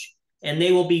advantage. And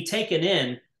they will be taken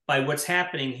in by what's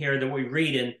happening here that we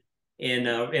read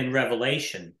in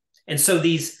Revelation. And so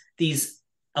these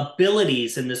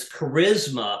abilities and this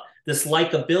charisma, this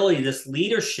likability, this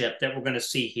leadership that we're going to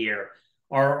see here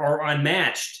are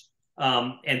unmatched.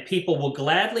 And people will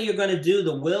gladly are going to do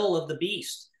the will of the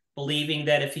beast, believing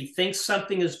that if he thinks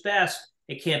something is best,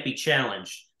 it can't be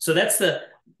challenged. So that's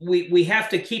we have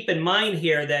to keep in mind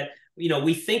here that,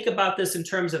 we think about this in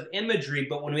terms of imagery,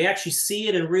 but when we actually see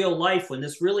it in real life, when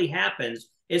this really happens,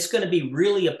 it's going to be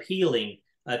really appealing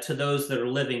to those that are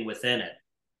living within it.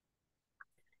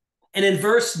 And in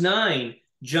verse 9,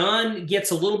 John gets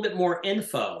a little bit more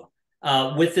info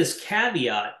with this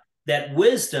caveat that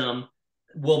wisdom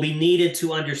will be needed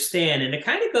to understand. And it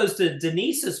kind of goes to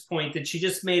Denise's point that she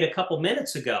just made a couple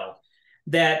minutes ago,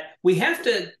 that we have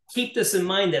to keep this in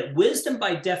mind, that wisdom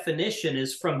by definition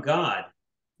is from God.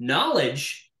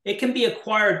 Knowledge, it can be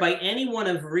acquired by anyone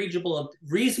of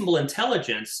reasonable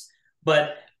intelligence,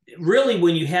 but really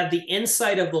when you have the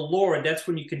insight of the Lord, that's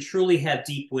when you can truly have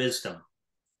deep wisdom.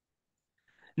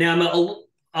 Now,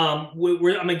 I'm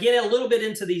going to get a little bit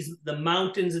into the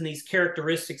mountains and these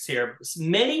characteristics here.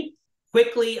 Many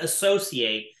quickly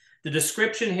associate the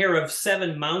description here of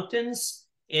 7 mountains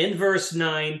in verse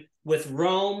 9 with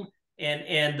Rome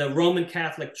and the Roman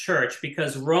Catholic Church,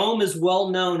 because Rome is well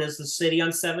known as the city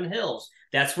on 7 hills.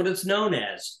 That's what it's known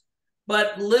as.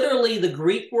 But literally, the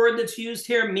Greek word that's used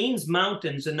here means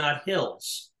mountains and not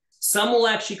hills. Some will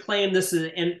actually claim this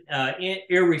is an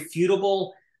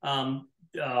irrefutable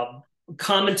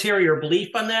commentary or belief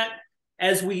on that.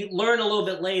 As we learn a little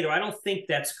bit later, I don't think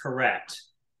that's correct.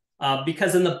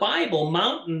 Because in the Bible,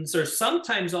 mountains are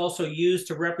sometimes also used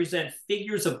to represent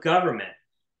figures of government.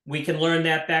 We can learn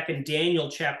that back in Daniel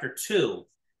chapter 2.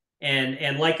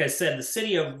 And like I said, the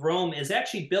city of Rome is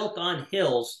actually built on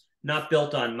hills, not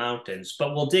built on mountains.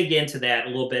 But we'll dig into that a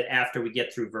little bit after we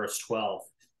get through verse 12.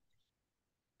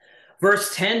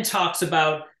 Verse 10 talks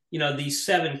about, these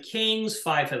 7 kings,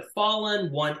 5 have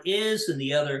fallen, 1 is, and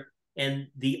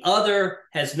the other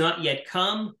has not yet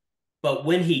come. But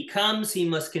when he comes, he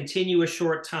must continue a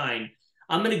short time.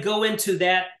 I'm going to go into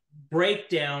that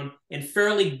breakdown in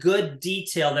fairly good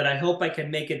detail that I hope I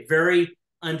can make it very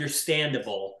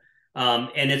understandable.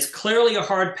 And it's clearly a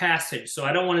hard passage, so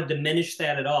I don't want to diminish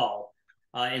that at all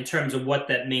in terms of what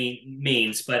that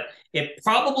means. But it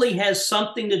probably has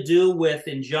something to do with,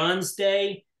 in John's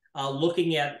day,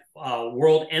 looking at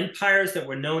world empires that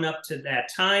were known up to that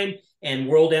time and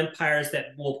world empires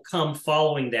that will come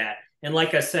following that. And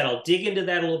like I said, I'll dig into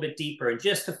that a little bit deeper in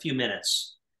just a few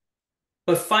minutes.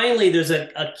 But finally, there's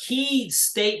a key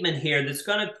statement here that's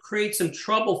going to create some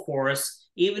trouble for us,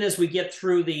 even as we get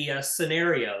through the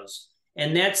scenarios.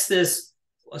 And that's this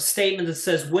statement that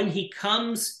says, when he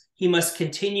comes, he must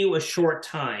continue a short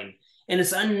time. And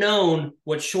it's unknown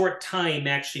what short time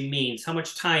actually means. How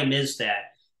much time is that?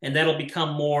 And that'll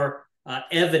become more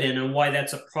evident on why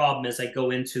that's a problem as I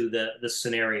go into the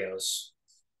scenarios.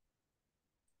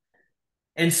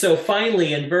 And so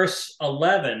finally, in verse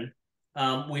 11,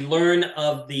 we learn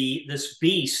of this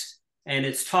beast, and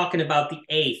it's talking about the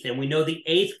 8th. And we know the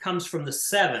 8th comes from the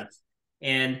 7th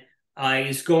and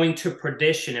is going to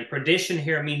perdition. And perdition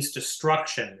here means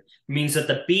destruction. It means that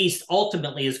the beast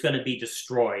ultimately is going to be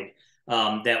destroyed.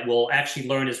 That we'll actually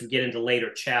learn as we get into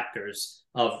later chapters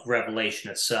of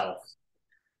Revelation itself.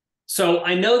 So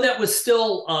I know that was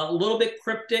still a little bit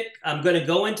cryptic. I'm going to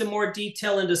go into more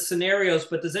detail into scenarios,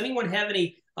 but does anyone have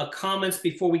any comments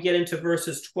before we get into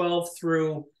verses 12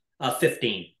 through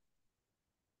 15?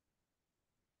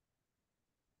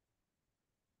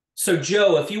 So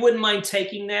Joe, if you wouldn't mind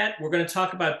taking that, we're going to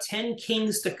talk about 10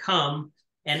 kings to come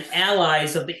and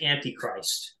allies of the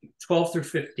Antichrist, 12 through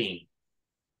 15.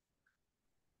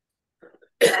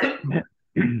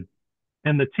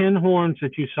 And the 10 horns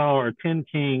that you saw are 10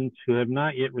 kings who have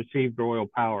not yet received royal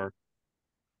power,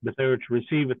 but they are to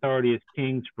receive authority as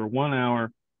kings for 1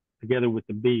 hour together with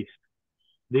the beast.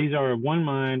 These are of one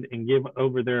mind and give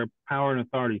over their power and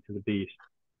authority to the beast.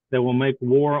 They will make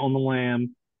war on the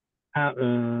Lamb,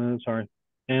 and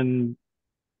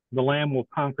the Lamb will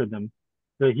conquer them.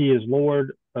 That he is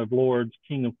Lord of lords,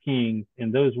 King of kings,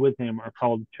 and those with him are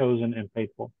called chosen and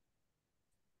faithful.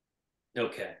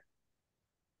 Okay.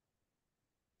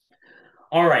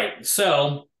 All right,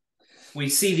 so we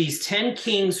see these 10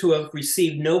 kings who have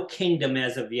received no kingdom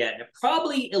as of yet. It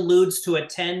probably alludes to a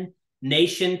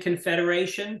 10-nation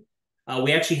confederation.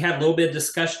 We actually had a little bit of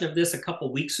discussion of this a couple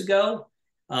of weeks ago.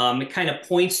 It kind of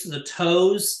points to the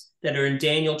toes that are in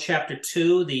Daniel chapter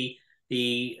 2,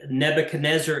 the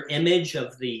Nebuchadnezzar image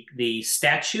of the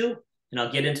statue, and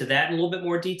I'll get into that in a little bit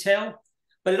more detail.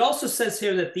 But it also says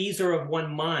here that these are of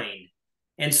one mind.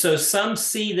 And so some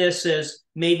see this as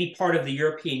maybe part of the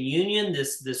European Union,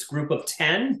 this group of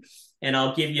 10, and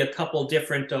I'll give you a couple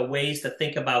different ways to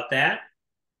think about that.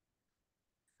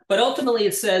 But ultimately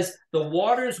it says, the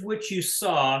waters which you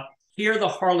saw, here the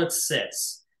harlot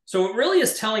sits. So it really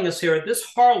is telling us here, this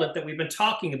harlot that we've been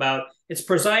talking about, it's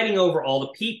presiding over all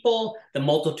the people, the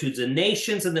multitudes of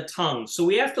nations, and the tongues. So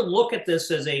we have to look at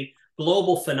this as a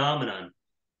global phenomenon.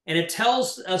 And it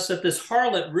tells us that this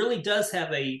harlot really does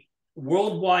have a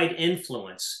worldwide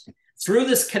influence through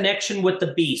this connection with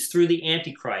the beast, through the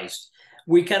Antichrist.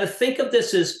 We kind of think of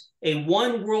this as a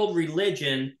one world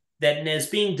religion that is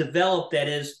being developed that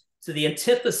is to the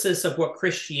antithesis of what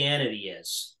Christianity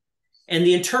is. And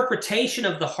the interpretation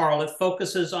of the harlot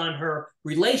focuses on her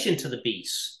relation to the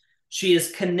beast. She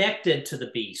is connected to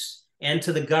the beast and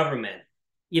to the government.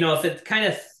 You know, if it kind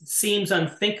of seems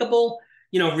unthinkable,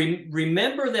 you know,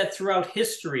 remember that throughout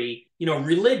history, you know,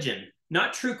 religion,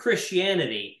 not true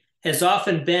Christianity, has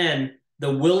often been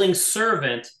the willing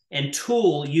servant and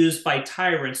tool used by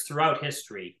tyrants throughout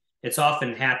history. It's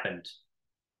often happened.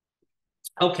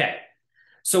 Okay,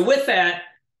 so with that,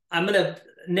 I'm going to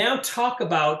now talk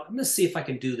about, I'm going to see if I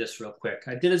can do this real quick.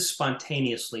 I did it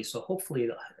spontaneously, so hopefully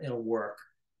it'll work.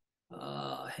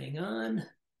 Hang on.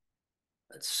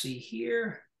 Let's see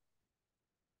here.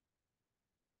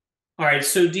 All right,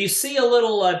 so do you see a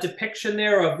little depiction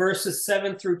there of verses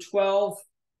 7 through 12?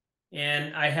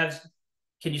 And I have,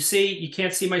 can you see? You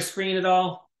can't see my screen at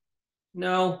all?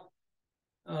 No?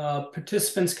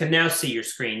 Participants can now see your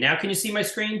screen. Now can you see my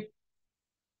screen?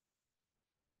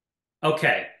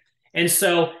 Okay. And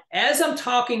so as I'm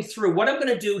talking through, what I'm going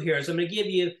to do here is I'm going to give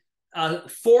you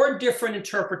 4 different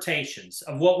interpretations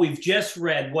of what we've just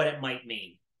read, what it might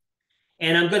mean.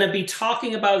 And I'm going to be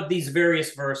talking about these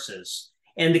various verses.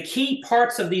 And the key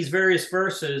parts of these various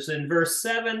verses, in verse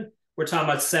 7, we're talking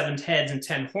about 7 heads and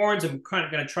 10 horns. I'm kind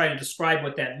of going to try to describe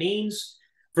what that means.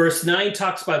 Verse 9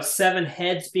 talks about 7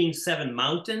 heads being 7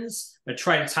 mountains. I'm going to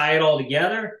try to tie it all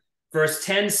together. Verse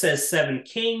 10 says 7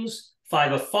 kings,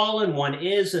 5 have fallen, 1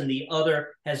 is, and the other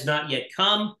has not yet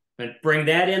come. I'm going to bring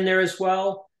that in there as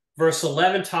well. Verse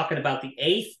 11 talking about the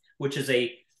 8th, which is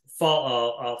a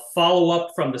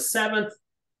follow-up from the 7th.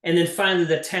 And then finally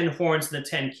the 10 horns and the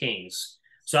 10 kings.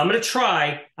 So I'm going to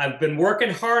try, I've been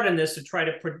working hard on this to try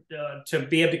to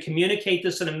be able to communicate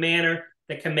this in a manner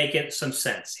that can make it some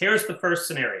sense. Here's the first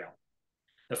scenario.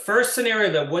 The first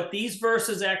scenario that what these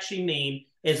verses actually mean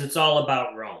is it's all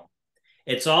about Rome.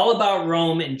 It's all about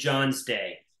Rome in John's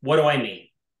day. What do I mean?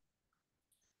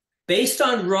 Based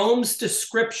on Rome's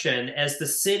description as the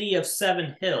city of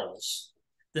 7 hills,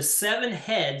 the 7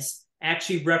 heads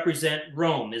actually represent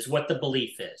Rome, is what the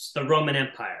belief is, the Roman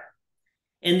Empire.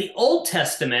 In the Old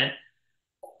Testament,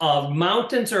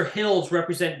 mountains or hills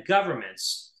represent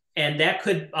governments, and that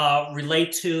could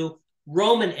relate to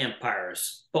Roman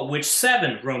empires. But which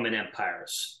 7 Roman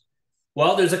empires?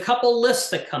 Well, there's a couple lists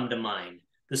that come to mind.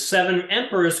 The 7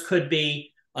 emperors could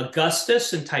be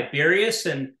Augustus and Tiberius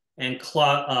and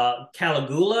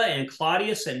Caligula and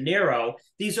Claudius and Nero.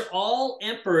 These are all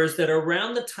emperors that are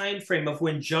around the time frame of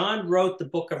when John wrote the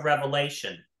book of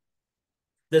Revelation.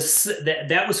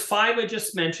 That was 5 I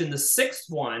just mentioned. The 6th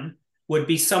one would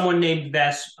be someone named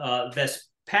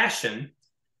Vespasian,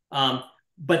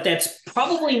 but that's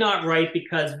probably not right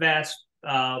because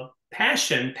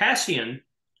Vespasian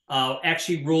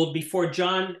actually ruled before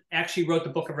John actually wrote the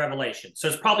book of Revelation. So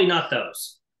it's probably not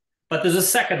those. But there's a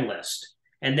second list,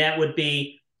 and that would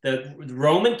be the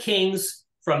Roman kings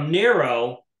from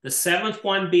Nero, the 7th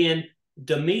one being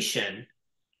Domitian,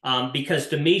 because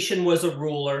Domitian was a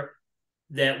ruler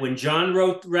that when John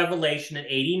wrote Revelation in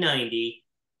AD 90,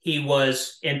 he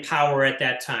was in power at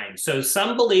that time. So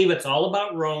some believe it's all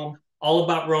about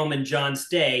Rome in John's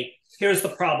day. Here's the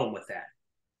problem with that.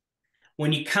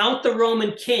 When you count the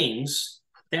Roman kings,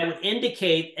 that would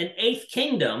indicate an 8th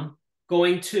kingdom,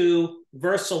 going to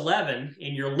verse 11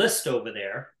 in your list over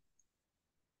there,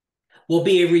 will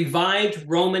be a revived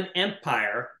Roman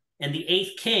Empire, and the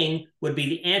 8th king would be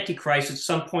the Antichrist at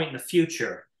some point in the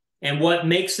future. And what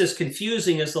makes this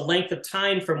confusing is the length of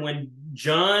time from when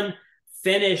John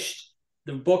finished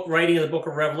the writing of the book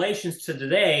of Revelations to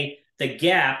today. The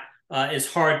gap is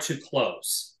hard to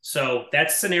close. So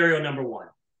that's scenario number 1.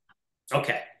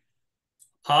 Okay,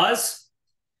 pause.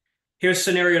 Here's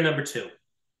scenario number 2.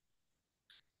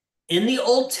 In the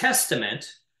Old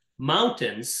Testament,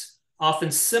 mountains often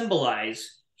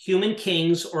symbolize human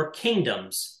kings or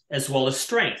kingdoms as well as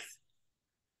strength.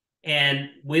 And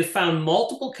we've found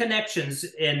multiple connections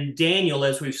in Daniel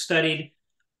as we've studied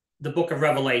the book of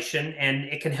Revelation, and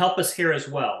it can help us here as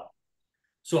well.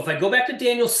 So if I go back to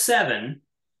Daniel 7,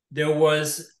 there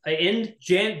was, in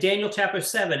Daniel chapter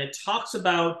 7, it talks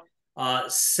about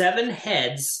 7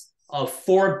 heads of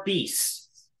 4 beasts.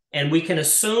 And we can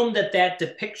assume that that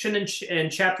depiction in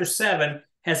chapter 7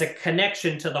 has a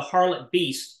connection to the harlot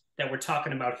beast that we're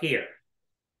talking about here.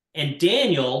 In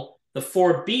Daniel, the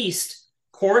 4 beasts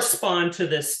correspond to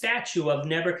the statue of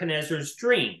Nebuchadnezzar's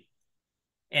dream.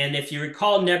 And if you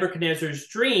recall Nebuchadnezzar's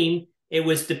dream, it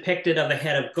was depicted of a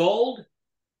head of gold,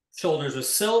 shoulders of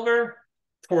silver,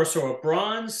 torso of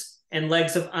bronze, and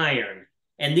legs of iron.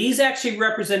 And these actually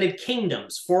represented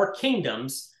kingdoms, 4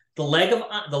 kingdoms, the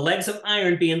legs of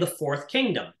iron being the 4th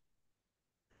kingdom.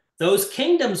 Those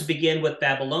kingdoms begin with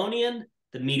Babylonian,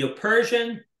 the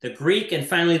Medo-Persian, the Greek, and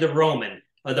finally the Roman,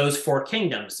 are those 4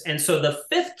 kingdoms. And so the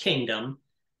 5th kingdom,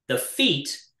 the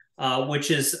feet,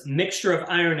 which is mixture of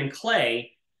iron and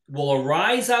clay, will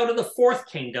arise out of the fourth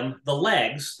kingdom, the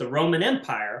legs, the Roman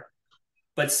Empire.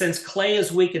 But since clay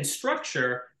is weak in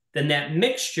structure, then that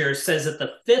mixture says that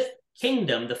the fifth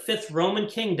kingdom, the fifth Roman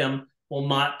kingdom, will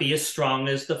not be as strong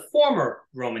as the former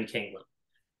Roman kingdom.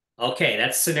 Okay,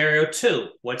 that's scenario 2.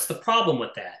 What's the problem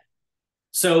with that?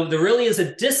 So there really is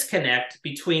a disconnect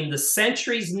between the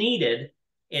centuries needed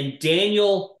in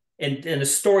Daniel and the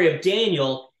story of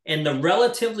Daniel and the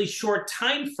relatively short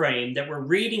time frame that we're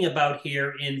reading about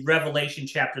here in Revelation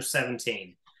chapter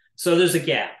 17. So there's a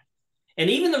gap. And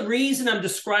even the reason I'm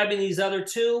describing these other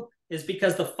two is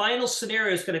because the final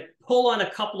scenario is going to pull on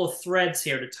a couple of threads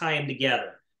here to tie them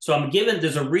together. So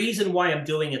there's a reason why I'm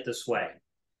doing it this way.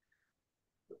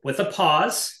 With a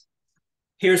pause,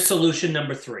 here's solution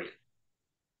number 3.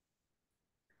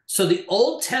 So the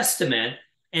Old Testament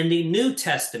and the New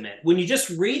Testament, when you just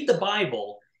read the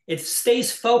Bible, it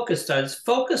stays focused on, it's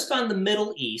focused on the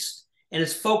Middle East, and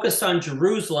it's focused on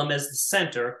Jerusalem as the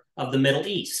center of the Middle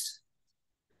East.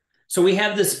 So we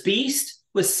have this beast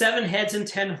with 7 heads and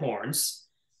 10 horns.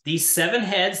 These 7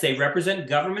 heads, they represent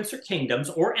governments or kingdoms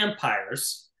or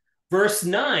empires. Verse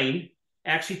 9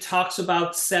 actually talks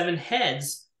about 7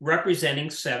 heads representing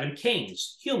 7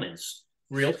 kings, humans,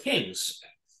 real kings.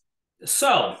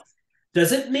 So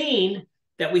does it mean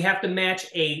that we have to match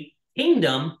a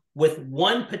kingdom with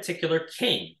one particular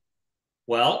king?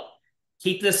 Well,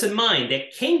 keep this in mind,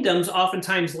 that kingdoms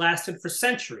oftentimes lasted for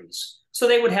centuries, so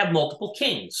they would have multiple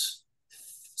kings.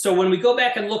 So when we go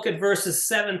back and look at verses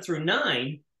 7 through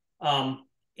 9,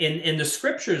 in the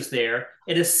scriptures there,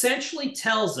 it essentially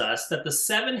tells us that the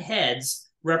 7 heads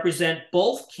represent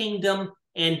both kingdom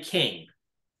and king.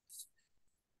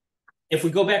 If we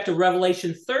go back to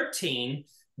Revelation 13,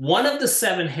 one of the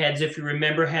 7 heads, if you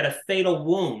remember, had a fatal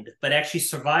wound, but actually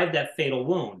survived that fatal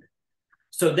wound.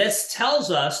 So this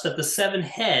tells us that the 7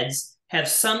 heads have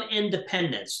some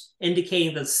independence,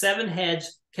 indicating that 7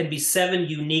 heads can be 7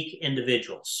 unique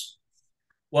individuals.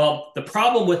 Well, the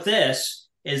problem with this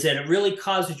is that it really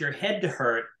causes your head to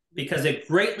hurt because it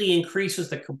greatly increases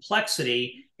the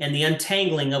complexity and the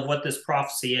untangling of what this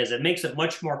prophecy is. It makes it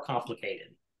much more complicated.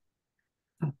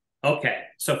 Okay,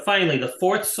 so finally, the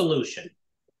 4th solution.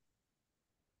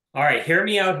 All right, hear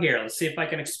me out here. Let's see if I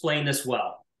can explain this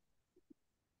well.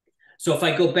 So if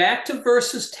I go back to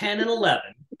verses 10 and 11,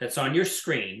 that's on your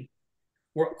screen,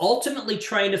 we're ultimately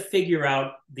trying to figure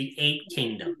out the 8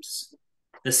 kingdoms.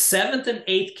 The 7th and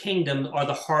 8th kingdom are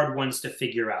the hard ones to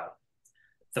figure out.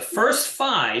 The first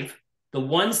 5, the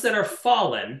ones that are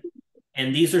fallen,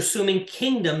 and these are assuming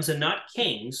kingdoms and not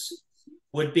kings,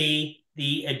 would be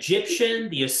the Egyptian,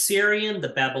 the Assyrian, the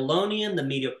Babylonian, the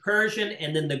Medo-Persian,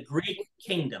 and then the Greek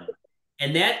kingdom.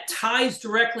 And that ties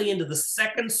directly into the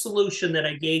 2nd solution that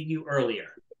I gave you earlier.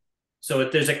 So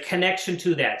if there's a connection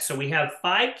to that. So we have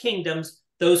 5 kingdoms,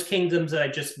 those kingdoms that I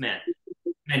just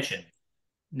mentioned.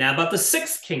 Now about the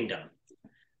 6th kingdom.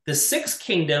 The 6th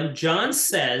kingdom, John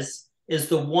says, is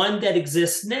the one that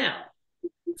exists now.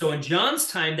 So in John's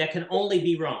time, that can only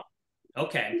be Rome.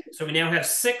 Okay, so we now have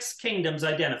 6 kingdoms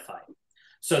identified.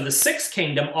 So the 6th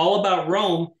kingdom, all about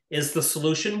Rome, is the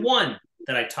solution 1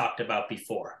 that I talked about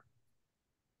before.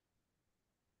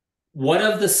 What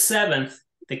of the 7th,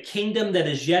 the kingdom that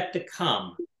is yet to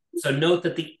come? So note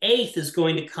that the 8th is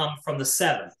going to come from the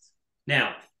 7th.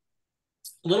 Now,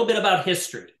 a little bit about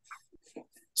history.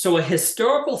 So a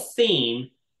historical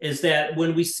theme is that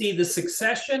when we see the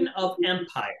succession of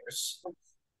empires,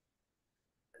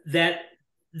 that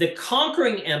the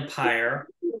conquering empire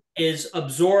is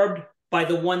absorbed by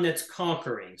the one that's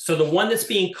conquering. So the one that's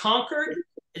being conquered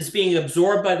is being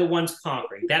absorbed by the ones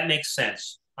conquering. That makes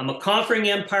sense. I'm a conquering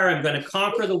empire. I'm going to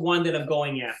conquer the one that I'm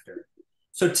going after.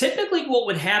 So typically what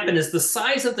would happen is the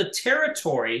size of the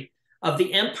territory of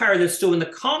the empire that's doing the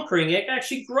conquering, it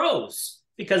actually grows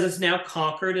because it's now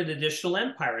conquered an additional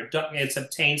empire. It's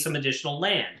obtained some additional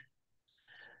land.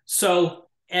 So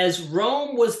as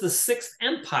Rome was the 6th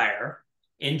empire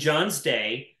in John's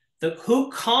day, who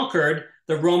conquered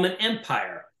the Roman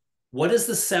Empire? What is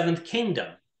the 7th kingdom?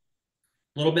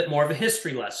 A little bit more of a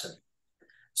history lesson.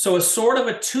 So a sort of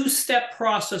a 2-step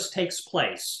process takes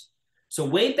place. So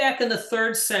way back in the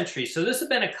 3rd century, so this has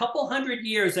been a couple hundred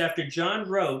years after John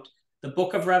wrote the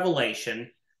book of Revelation,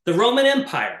 the Roman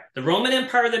Empire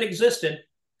that existed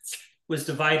was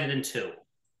divided in 2.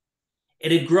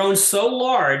 It had grown so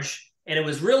large and it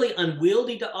was really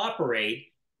unwieldy to operate,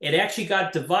 it actually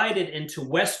got divided into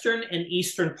Western and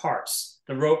Eastern parts,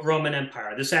 the Roman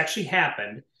Empire. This actually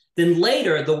happened. Then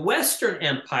later, the Western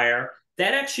Empire,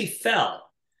 that actually fell,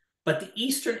 but the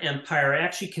Eastern Empire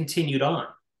actually continued on.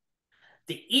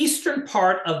 The eastern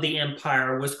part of the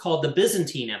empire was called the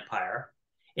Byzantine Empire.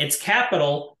 Its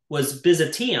capital was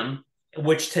Byzantium,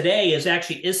 which today is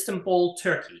actually Istanbul,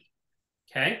 Turkey.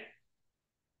 Okay?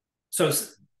 So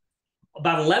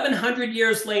about 1100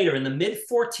 years later, in the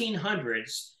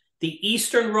mid-1400s, the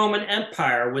Eastern Roman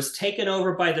Empire was taken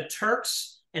over by the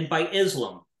Turks and by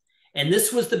Islam. And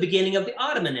this was the beginning of the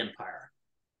Ottoman Empire.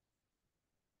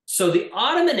 So the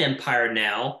Ottoman Empire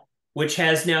now, which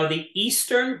has now the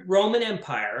Eastern Roman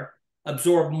Empire,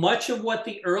 absorbed much of what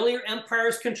the earlier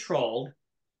empires controlled.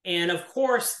 And of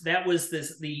course, that was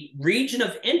the region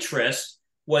of interest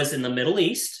was in the Middle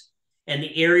East and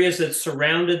the areas that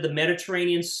surrounded the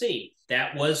Mediterranean Sea.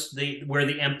 That was where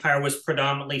the empire was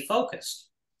predominantly focused.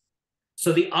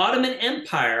 So the Ottoman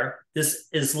Empire, this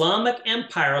Islamic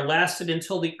empire, lasted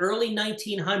until the early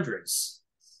 1900s.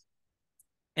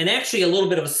 And actually, a little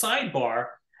bit of a sidebar,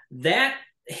 that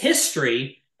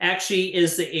history actually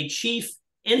is a chief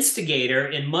instigator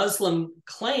in Muslim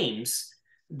claims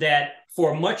that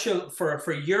for much of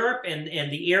for Europe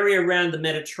and the area around the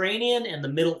Mediterranean and the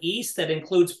Middle East, that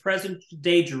includes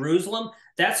present-day Jerusalem,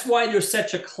 that's why there's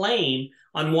such a claim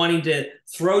on wanting to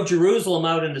throw Jerusalem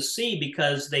out into the sea,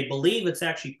 because they believe it's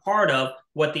actually part of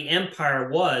what the empire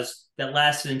was that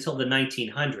lasted until the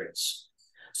 1900s.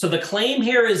 So the claim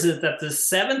here is that the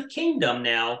seventh kingdom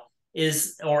now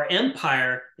or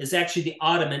empire is actually the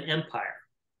Ottoman Empire.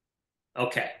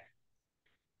 Okay.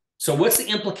 So what's the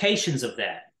implications of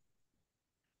that?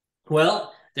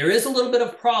 Well, there is a little bit of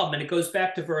a problem, and it goes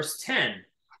back to verse 10.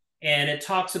 And it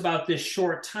talks about this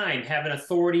short time, having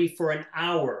authority for an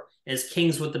hour as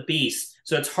kings with the beast.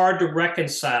 So it's hard to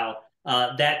reconcile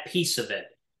that piece of it.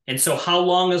 And so how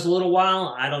long is a little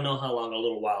while? I don't know how long a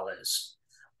little while is.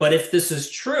 But if this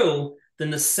is true, then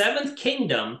the seventh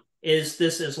kingdom is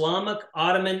this Islamic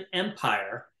Ottoman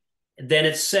Empire. Then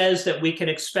it says that we can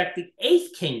expect the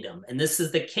eighth kingdom. And this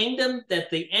is the kingdom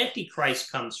that the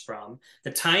antichrist comes from,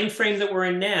 the time frame that we're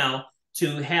in now,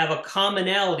 to have a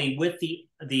commonality with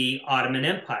the Ottoman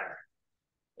Empire.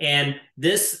 And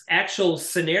this actual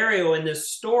scenario in this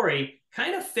story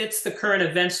kind of fits the current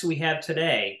events we have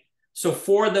today. So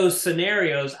for those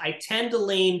scenarios, I tend to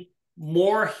lean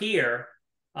more here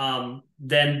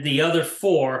than the other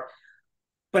four,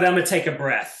 but I'm going to take a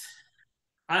breath.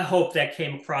 I hope that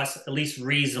came across at least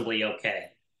reasonably okay.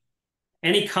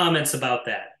 Any comments about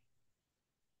that?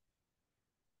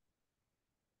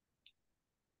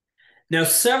 Now,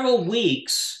 several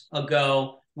weeks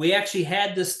ago, we actually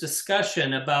had this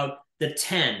discussion about the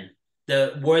 10,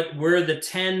 where the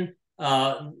 10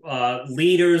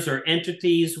 leaders or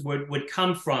entities would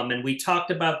come from. And we talked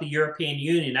about the European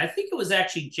Union. I think it was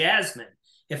actually Jasmine,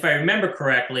 if I remember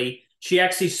correctly. She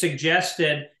actually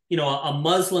suggested, a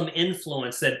Muslim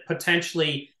influence, that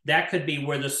potentially that could be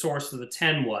where the source of the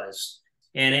 10 was.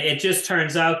 And it just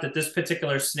turns out that this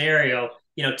particular scenario,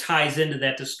 ties into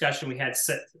that discussion we had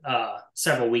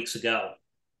several weeks ago.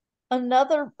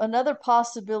 Another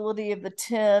possibility of the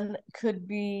 10 could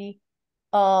be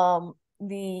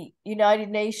the United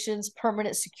Nations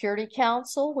Permanent Security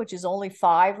Council, which is only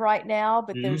 5 right now,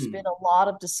 but there's been a lot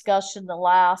of discussion the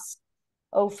last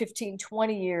 15,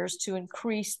 20 years to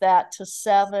increase that to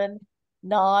 7,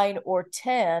 9, or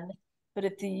 10. But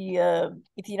if the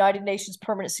United Nations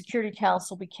Permanent Security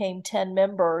Council became 10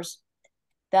 members,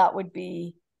 that would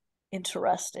be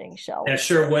interesting, shall we? That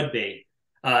sure would be.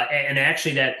 And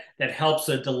actually that helps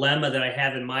a dilemma that I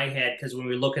have in my head, because when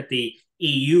we look at the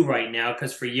EU right now,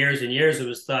 because for years and years it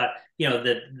was thought,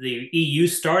 that the EU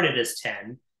started as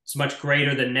 10. It's much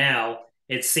greater than now.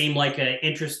 It seemed like an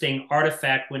interesting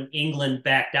artifact when England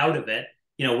backed out of it.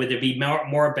 Would there be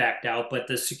more backed out? But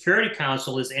the Security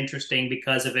Council is interesting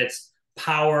because of its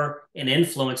power and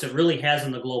influence it really has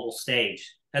on the global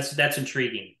stage. That's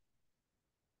intriguing.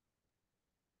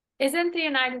 Isn't the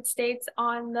United States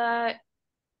on the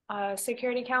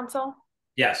Security Council?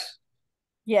 Yes.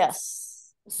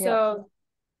 Yes. So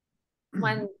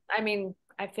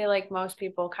I feel like most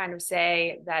people kind of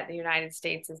say that the United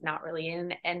States is not really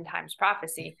in end times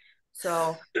prophecy.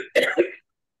 So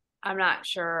I'm not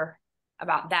sure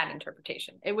about that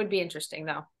interpretation. It would be interesting,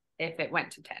 though, if it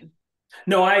went to 10.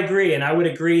 No, I agree. And I would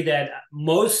agree that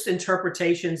most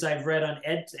interpretations I've read on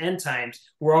end times,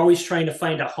 we're always trying to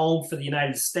find a home for the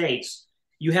United States.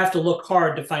 You have to look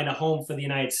hard to find a home for the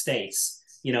United States.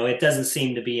 It doesn't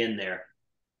seem to be in there.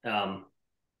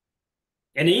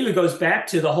 And it even goes back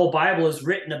to the whole Bible is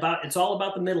written about, it's all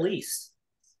about the Middle East.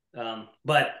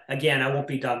 But again, I won't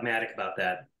be dogmatic about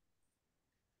that.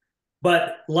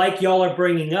 But like y'all are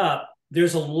bringing up,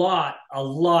 there's a lot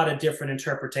of different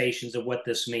interpretations of what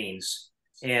this means.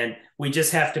 And we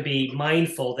just have to be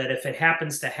mindful that if it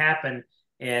happens to happen,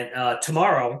 and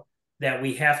tomorrow, that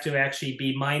we have to actually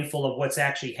be mindful of what's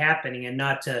actually happening and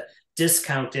not to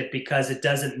discount it because it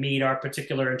doesn't meet our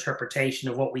particular interpretation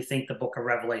of what we think the book of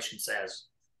Revelation says.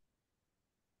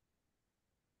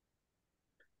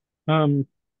 A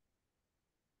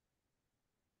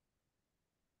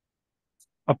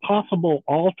possible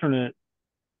alternate,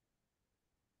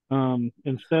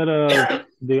 instead of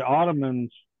the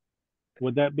Ottomans,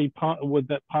 would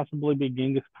that possibly be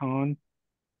Genghis Khan?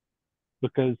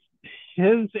 Because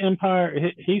his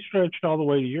empire, he stretched all the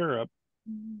way to Europe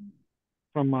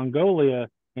from Mongolia,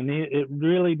 and it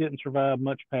really didn't survive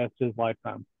much past his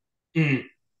lifetime. Mm.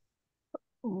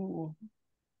 Ooh.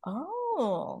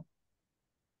 Oh.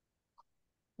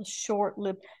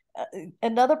 Short-lived.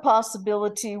 Another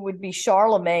possibility would be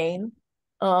Charlemagne.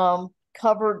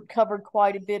 Covered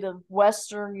quite a bit of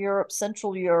Western Europe,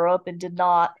 Central Europe, and did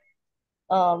not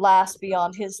last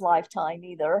beyond his lifetime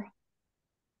either.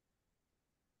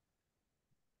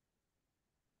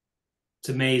 It's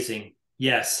amazing.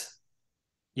 Yes.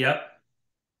 Yep.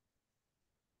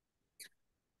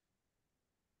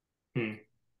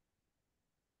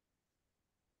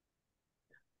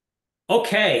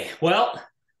 Okay. Well,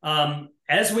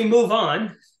 as we move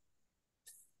on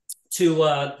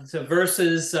to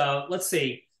verses, let's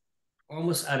see,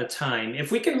 almost out of time.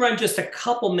 If we can run just a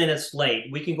couple minutes late,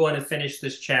 we can go on and finish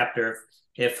this chapter.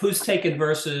 If who's taken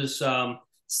verses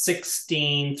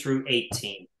 16 through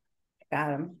 18?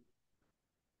 Got him.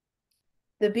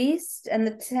 The beast and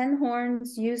the 10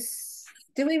 horns do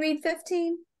we read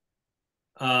 15?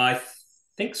 I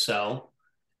think so.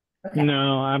 Okay.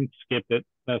 No, I'm skipped it.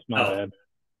 That's my bad.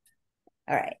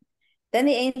 All right. Then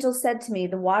the angel said to me,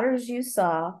 the waters you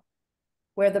saw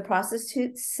where the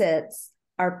prostitute sits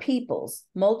are peoples,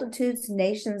 multitudes,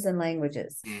 nations, and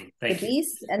languages. The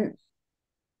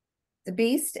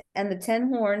beast and the 10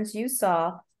 horns you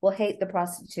saw will hate the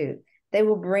prostitute. They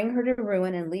will bring her to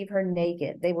ruin and leave her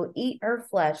naked. They will eat her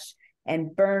flesh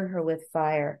and burn her with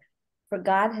fire. For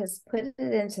God has put it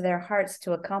into their hearts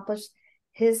to accomplish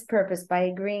his purpose by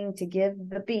agreeing to give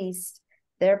the beast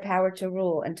their power to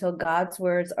rule until God's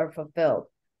words are fulfilled.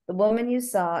 The woman you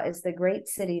saw is the great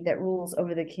city that rules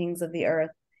over the kings of the earth.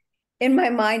 In my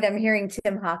mind, I'm hearing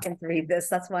Tim Hawkins read this.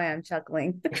 That's why I'm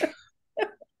chuckling.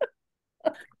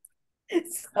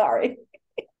 Sorry.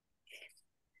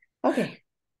 Okay.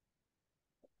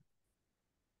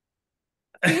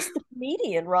 He's the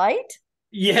comedian, right?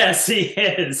 Yes, he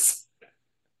is.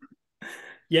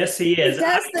 Yes, he is. He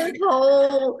does this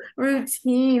whole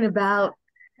routine about,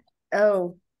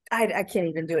 I can't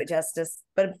even do it justice,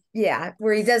 but yeah,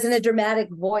 where he does in a dramatic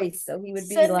voice. So he would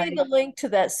be Send like, me the link to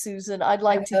that, Susan. I'd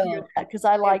like to hear that because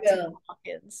I like Tim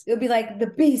Hawkins. It'll be like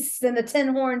the beast and the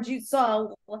 10 horns you saw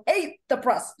will hate the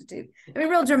prostitute. I mean,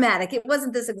 real dramatic. It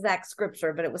wasn't this exact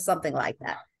scripture, but it was something like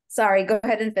that. Sorry, go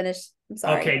ahead and finish. I'm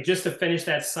sorry. Okay, just to finish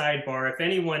that sidebar, if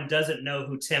anyone doesn't know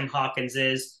who Tim Hawkins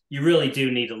is, you really do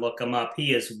need to look him up.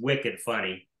 He is wicked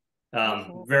funny.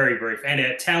 Very, very, and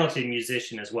a talented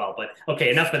musician as well. But okay,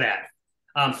 enough of that.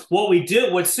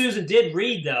 What Susan did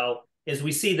read though, is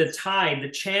we see the tide, the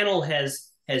channel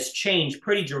has changed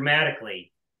pretty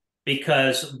dramatically,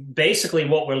 because basically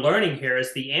what we're learning here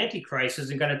is the Antichrist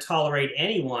isn't going to tolerate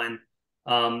anyone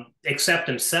except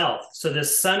himself. So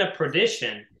this son of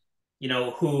perdition,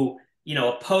 who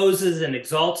opposes and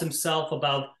exalts himself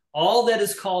above all that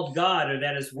is called God or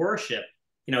that is worship,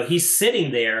 he's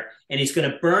sitting there and he's going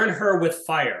to burn her with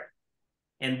fire.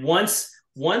 And once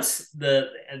the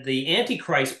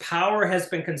Antichrist power has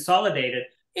been consolidated,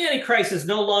 Antichrist is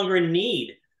no longer in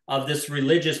need of this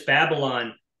religious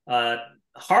Babylon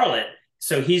harlot.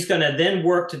 So he's going to then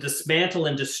work to dismantle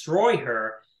and destroy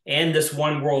her and this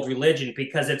one world religion,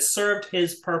 because it served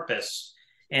his purpose.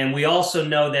 And we also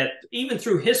know that even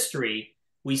through history,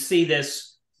 we see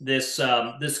this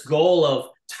goal of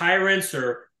tyrants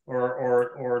or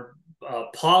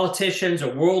politicians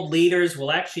or world leaders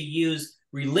will actually use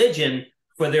religion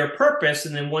for their purpose,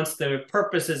 and then once the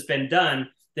purpose has been done,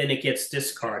 then it gets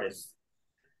discarded.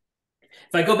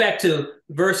 If I go back to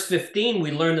verse 15,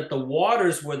 we learn that the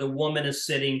waters where the woman is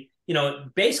sitting,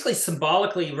 basically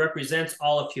symbolically represents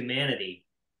all of humanity.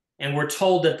 And we're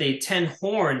told that the 10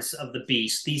 horns of the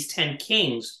beast, these 10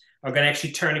 kings, are going to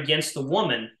actually turn against the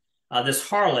woman, this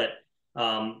harlot,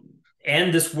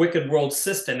 and this wicked world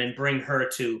system, and bring her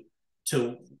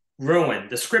to ruin.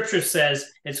 The scripture says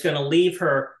it's going to leave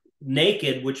her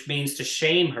naked, which means to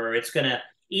shame her. It's going to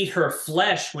eat her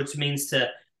flesh, which means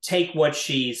to take what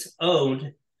she's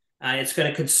owed. It's going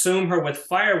to consume her with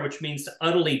fire, which means to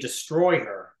utterly destroy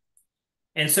her.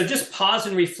 And so just pause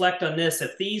and reflect on this.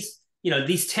 If these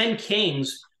 10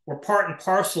 kings were part and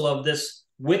parcel of this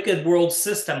wicked world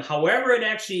system, however it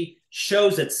actually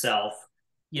shows itself,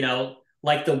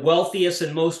 like the wealthiest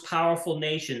and most powerful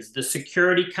nations, the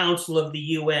Security Council of the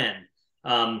UN,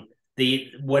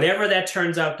 whatever that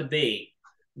turns out to be,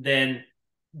 then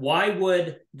why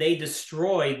would they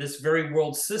destroy this very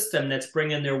world system that's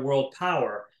bringing their world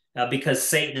power? Because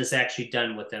Satan is actually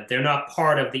done with them. They're not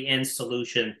part of the end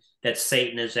solution that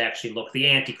Satan is actually the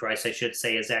Antichrist, I should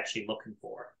say, is actually looking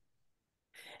for.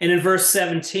 And in verse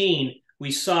 17,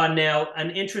 we saw now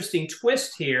an interesting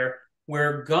twist here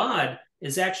where God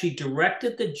is actually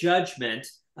directed the judgment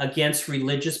against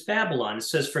religious Babylon. It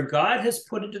says, for God has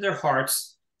put into their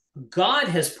hearts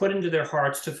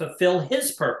to fulfill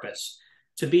his purpose,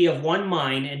 to be of one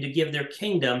mind and to give their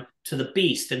kingdom to the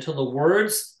beast until the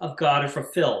words of God are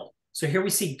fulfilled. So here we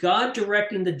see God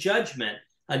directing the judgment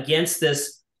against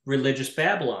this religious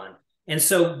Babylon. And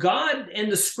so God in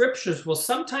the scriptures will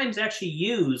sometimes actually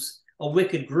use a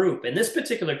wicked group. In this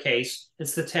particular case,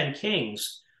 it's the 10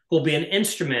 kings who will be an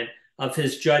instrument of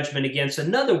his judgment against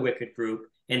another wicked group,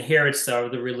 and here it's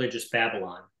the religious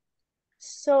Babylon.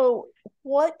 So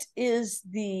what is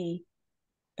the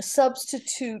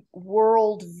substitute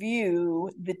worldview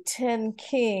the 10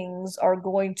 kings are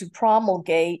going to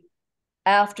promulgate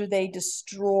after they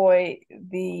destroy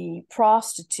the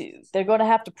prostitute? They're going to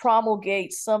have to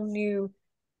promulgate some new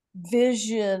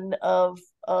vision of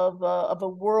a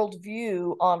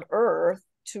worldview on earth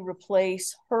to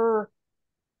replace her.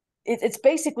 It's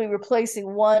basically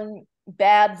replacing one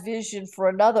bad vision for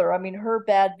another. I mean, her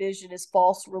bad vision is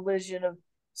false religion of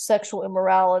sexual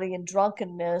immorality and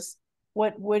drunkenness.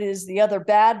 What is the other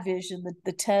bad vision that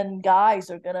the 10 guys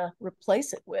are going to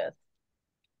replace it with?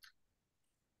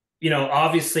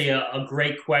 Obviously a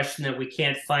great question that we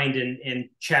can't find in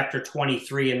chapter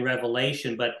 23 in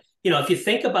Revelation. But, if you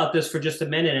think about this for just a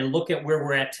minute and look at where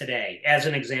we're at today, as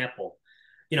an example,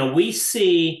 we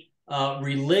see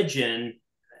religion,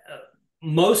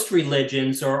 most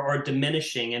religions are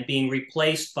diminishing and being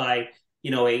replaced by,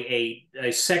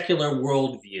 a secular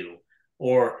worldview,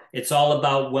 or it's all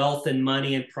about wealth and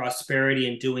money and prosperity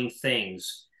and doing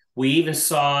things. We even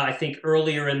saw, I think,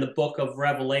 earlier in the book of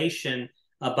Revelation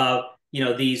about,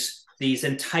 these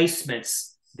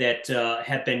enticements that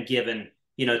have been given,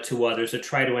 to others to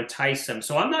try to entice them.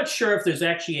 So I'm not sure if there's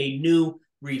actually a new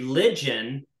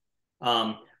religion,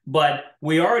 but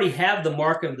we already have the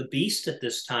mark of the beast at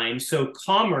this time. So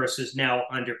commerce is now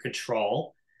under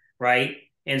control, right?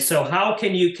 And so how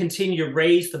can you continue to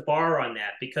raise the bar on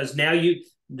that? Because now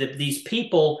these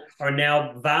people are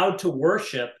now vowed to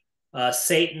worship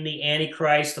Satan, the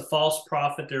Antichrist, the false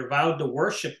prophet. They're vowed to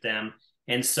worship them.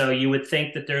 And so you would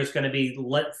think that there's going to be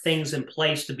things in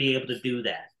place to be able to do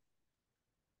that.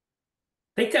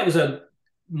 I think that was a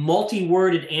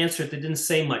multi-worded answer that didn't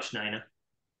say much, Nina.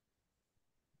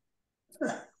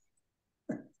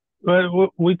 But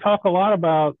we talk a lot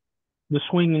about the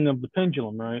swinging of the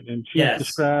pendulum, right? And she's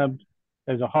described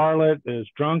as a harlot, as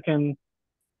drunken.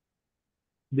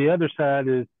 The other side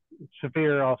is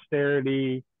severe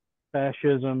austerity,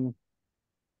 fascism,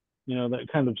 that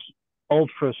kind of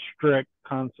ultra strict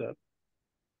concept.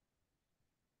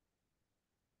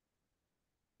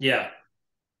 Yeah.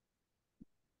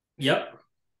 Yep.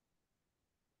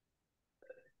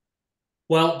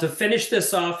 Well, to finish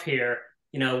this off here,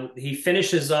 he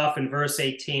finishes off in verse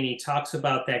 18. He talks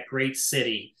about that great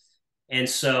city. And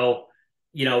so,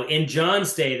 in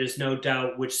John's day, there's no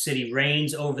doubt which city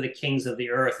reigns over the kings of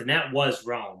the earth, and that was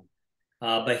Rome.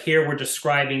 But here we're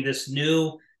describing this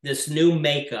new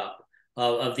makeup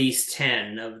of these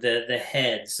 10, of the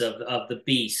heads of the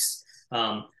beasts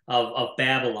of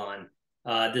Babylon.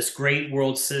 This great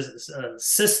world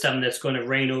system that's going to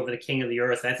reign over the king of the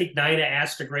earth. And I think Nina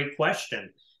asked a great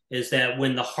question, is that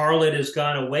when the harlot is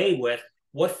gone away with,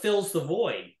 what fills the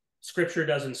void? Scripture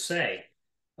doesn't say.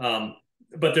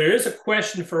 But there is a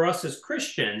question for us as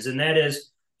Christians, and that is,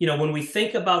 when we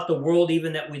think about the world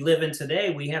even that we live in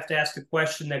today, we have to ask the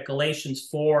question that Galatians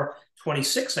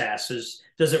 4:26 asks, is,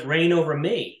 does it reign over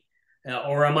me?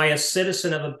 Or am I a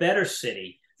citizen of a better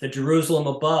city, the Jerusalem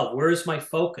above? Where is my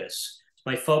focus? Is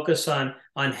my focus on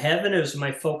heaven, or is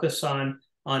my focus on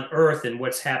earth and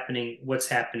what's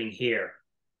happening here?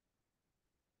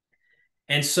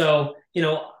 And so,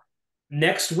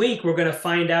 next week we're going to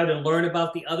find out and learn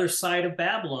about the other side of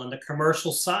Babylon, the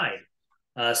commercial side.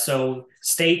 So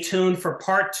stay tuned for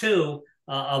part 2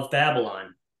 of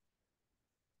Babylon.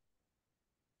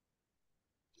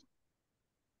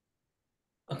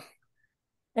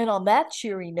 And on that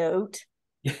cheery note.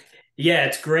 Yeah,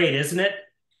 it's great, isn't it?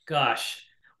 Gosh.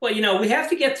 Well, we have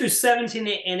to get through 17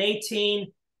 and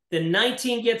 18. Then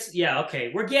 19 gets,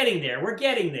 okay, we're getting there.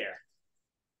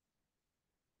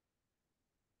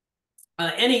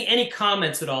 Any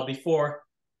comments at all before?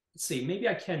 Let's see. Maybe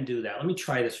I can do that. Let me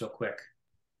try this real quick.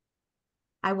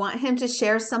 I want him to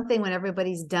share something when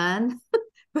everybody's done.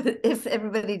 But if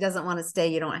everybody doesn't want to stay,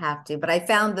 you don't have to. But I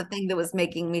found the thing that was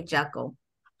making me chuckle.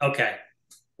 Okay.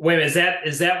 Wait a minute.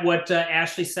 Is that what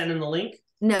Ashley sent in the link?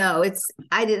 No,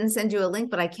 I didn't send you a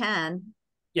link, but I can.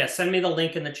 Yeah, send me the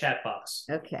link in the chat box.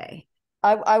 Okay.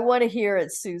 I want to hear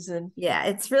it, Susan. Yeah,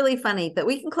 it's really funny, but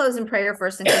we can close in prayer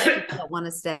first in case people don't want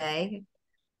to stay.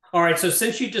 All right. So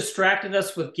since you distracted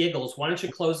us with giggles, why don't you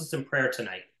close us in prayer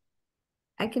tonight?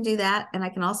 I can do that, and I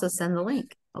can also send the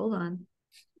link. Hold on.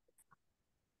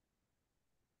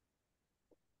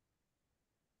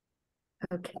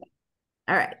 Okay.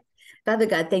 All right. Father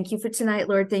God, thank you for tonight,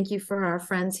 Lord. Thank you for our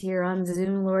friends here on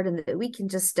Zoom, Lord, and that we can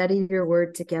just study your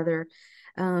word together.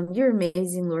 You're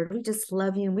amazing, Lord. We just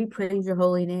love you and we praise your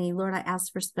holy name. Lord, I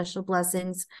ask for special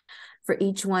blessings for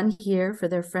each one here, for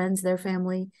their friends, their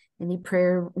family, any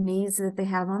prayer needs that they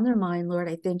have on their mind. Lord,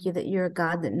 I thank you that you're a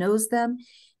God that knows them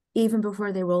even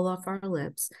before they roll off our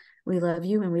lips. We love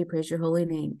you and we praise your holy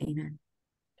name. Amen.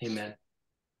 Amen.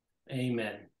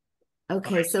 Amen.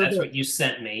 Okay, right, so that's what you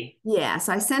sent me. Yeah,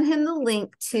 so I sent him the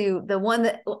link to the one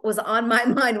that was on my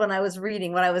mind when I was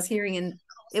reading what I was hearing, and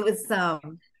it was a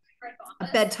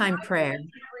bedtime prayer.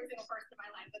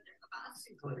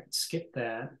 Go ahead and skip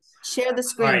that. Share the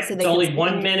screen. All right, so it's only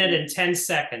 1 minute and 10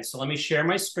 seconds, so let me share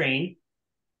my screen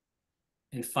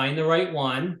and find the right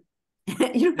one.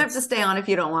 You don't have to stay on if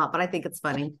you don't want, but I think it's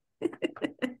funny.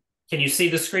 Can you see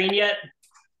the screen yet?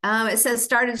 It says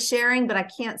started sharing, but I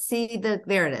can't see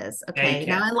there it is. Okay,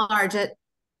 now enlarge it.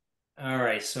 All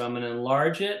right, so I'm going to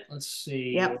enlarge it. Let's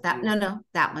see. Yep, that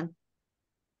one.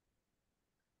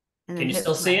 And can you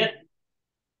still see it?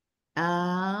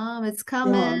 It's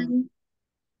coming.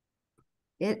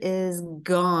 It is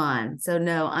gone. So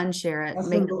no, unshare it.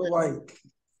 Make it white.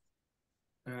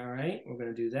 All right, we're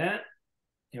going to do that.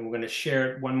 And we're going to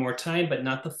share it one more time, but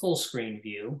not the full screen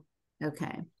view.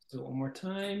 Okay. Do it one more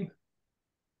time.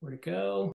 Where'd it go?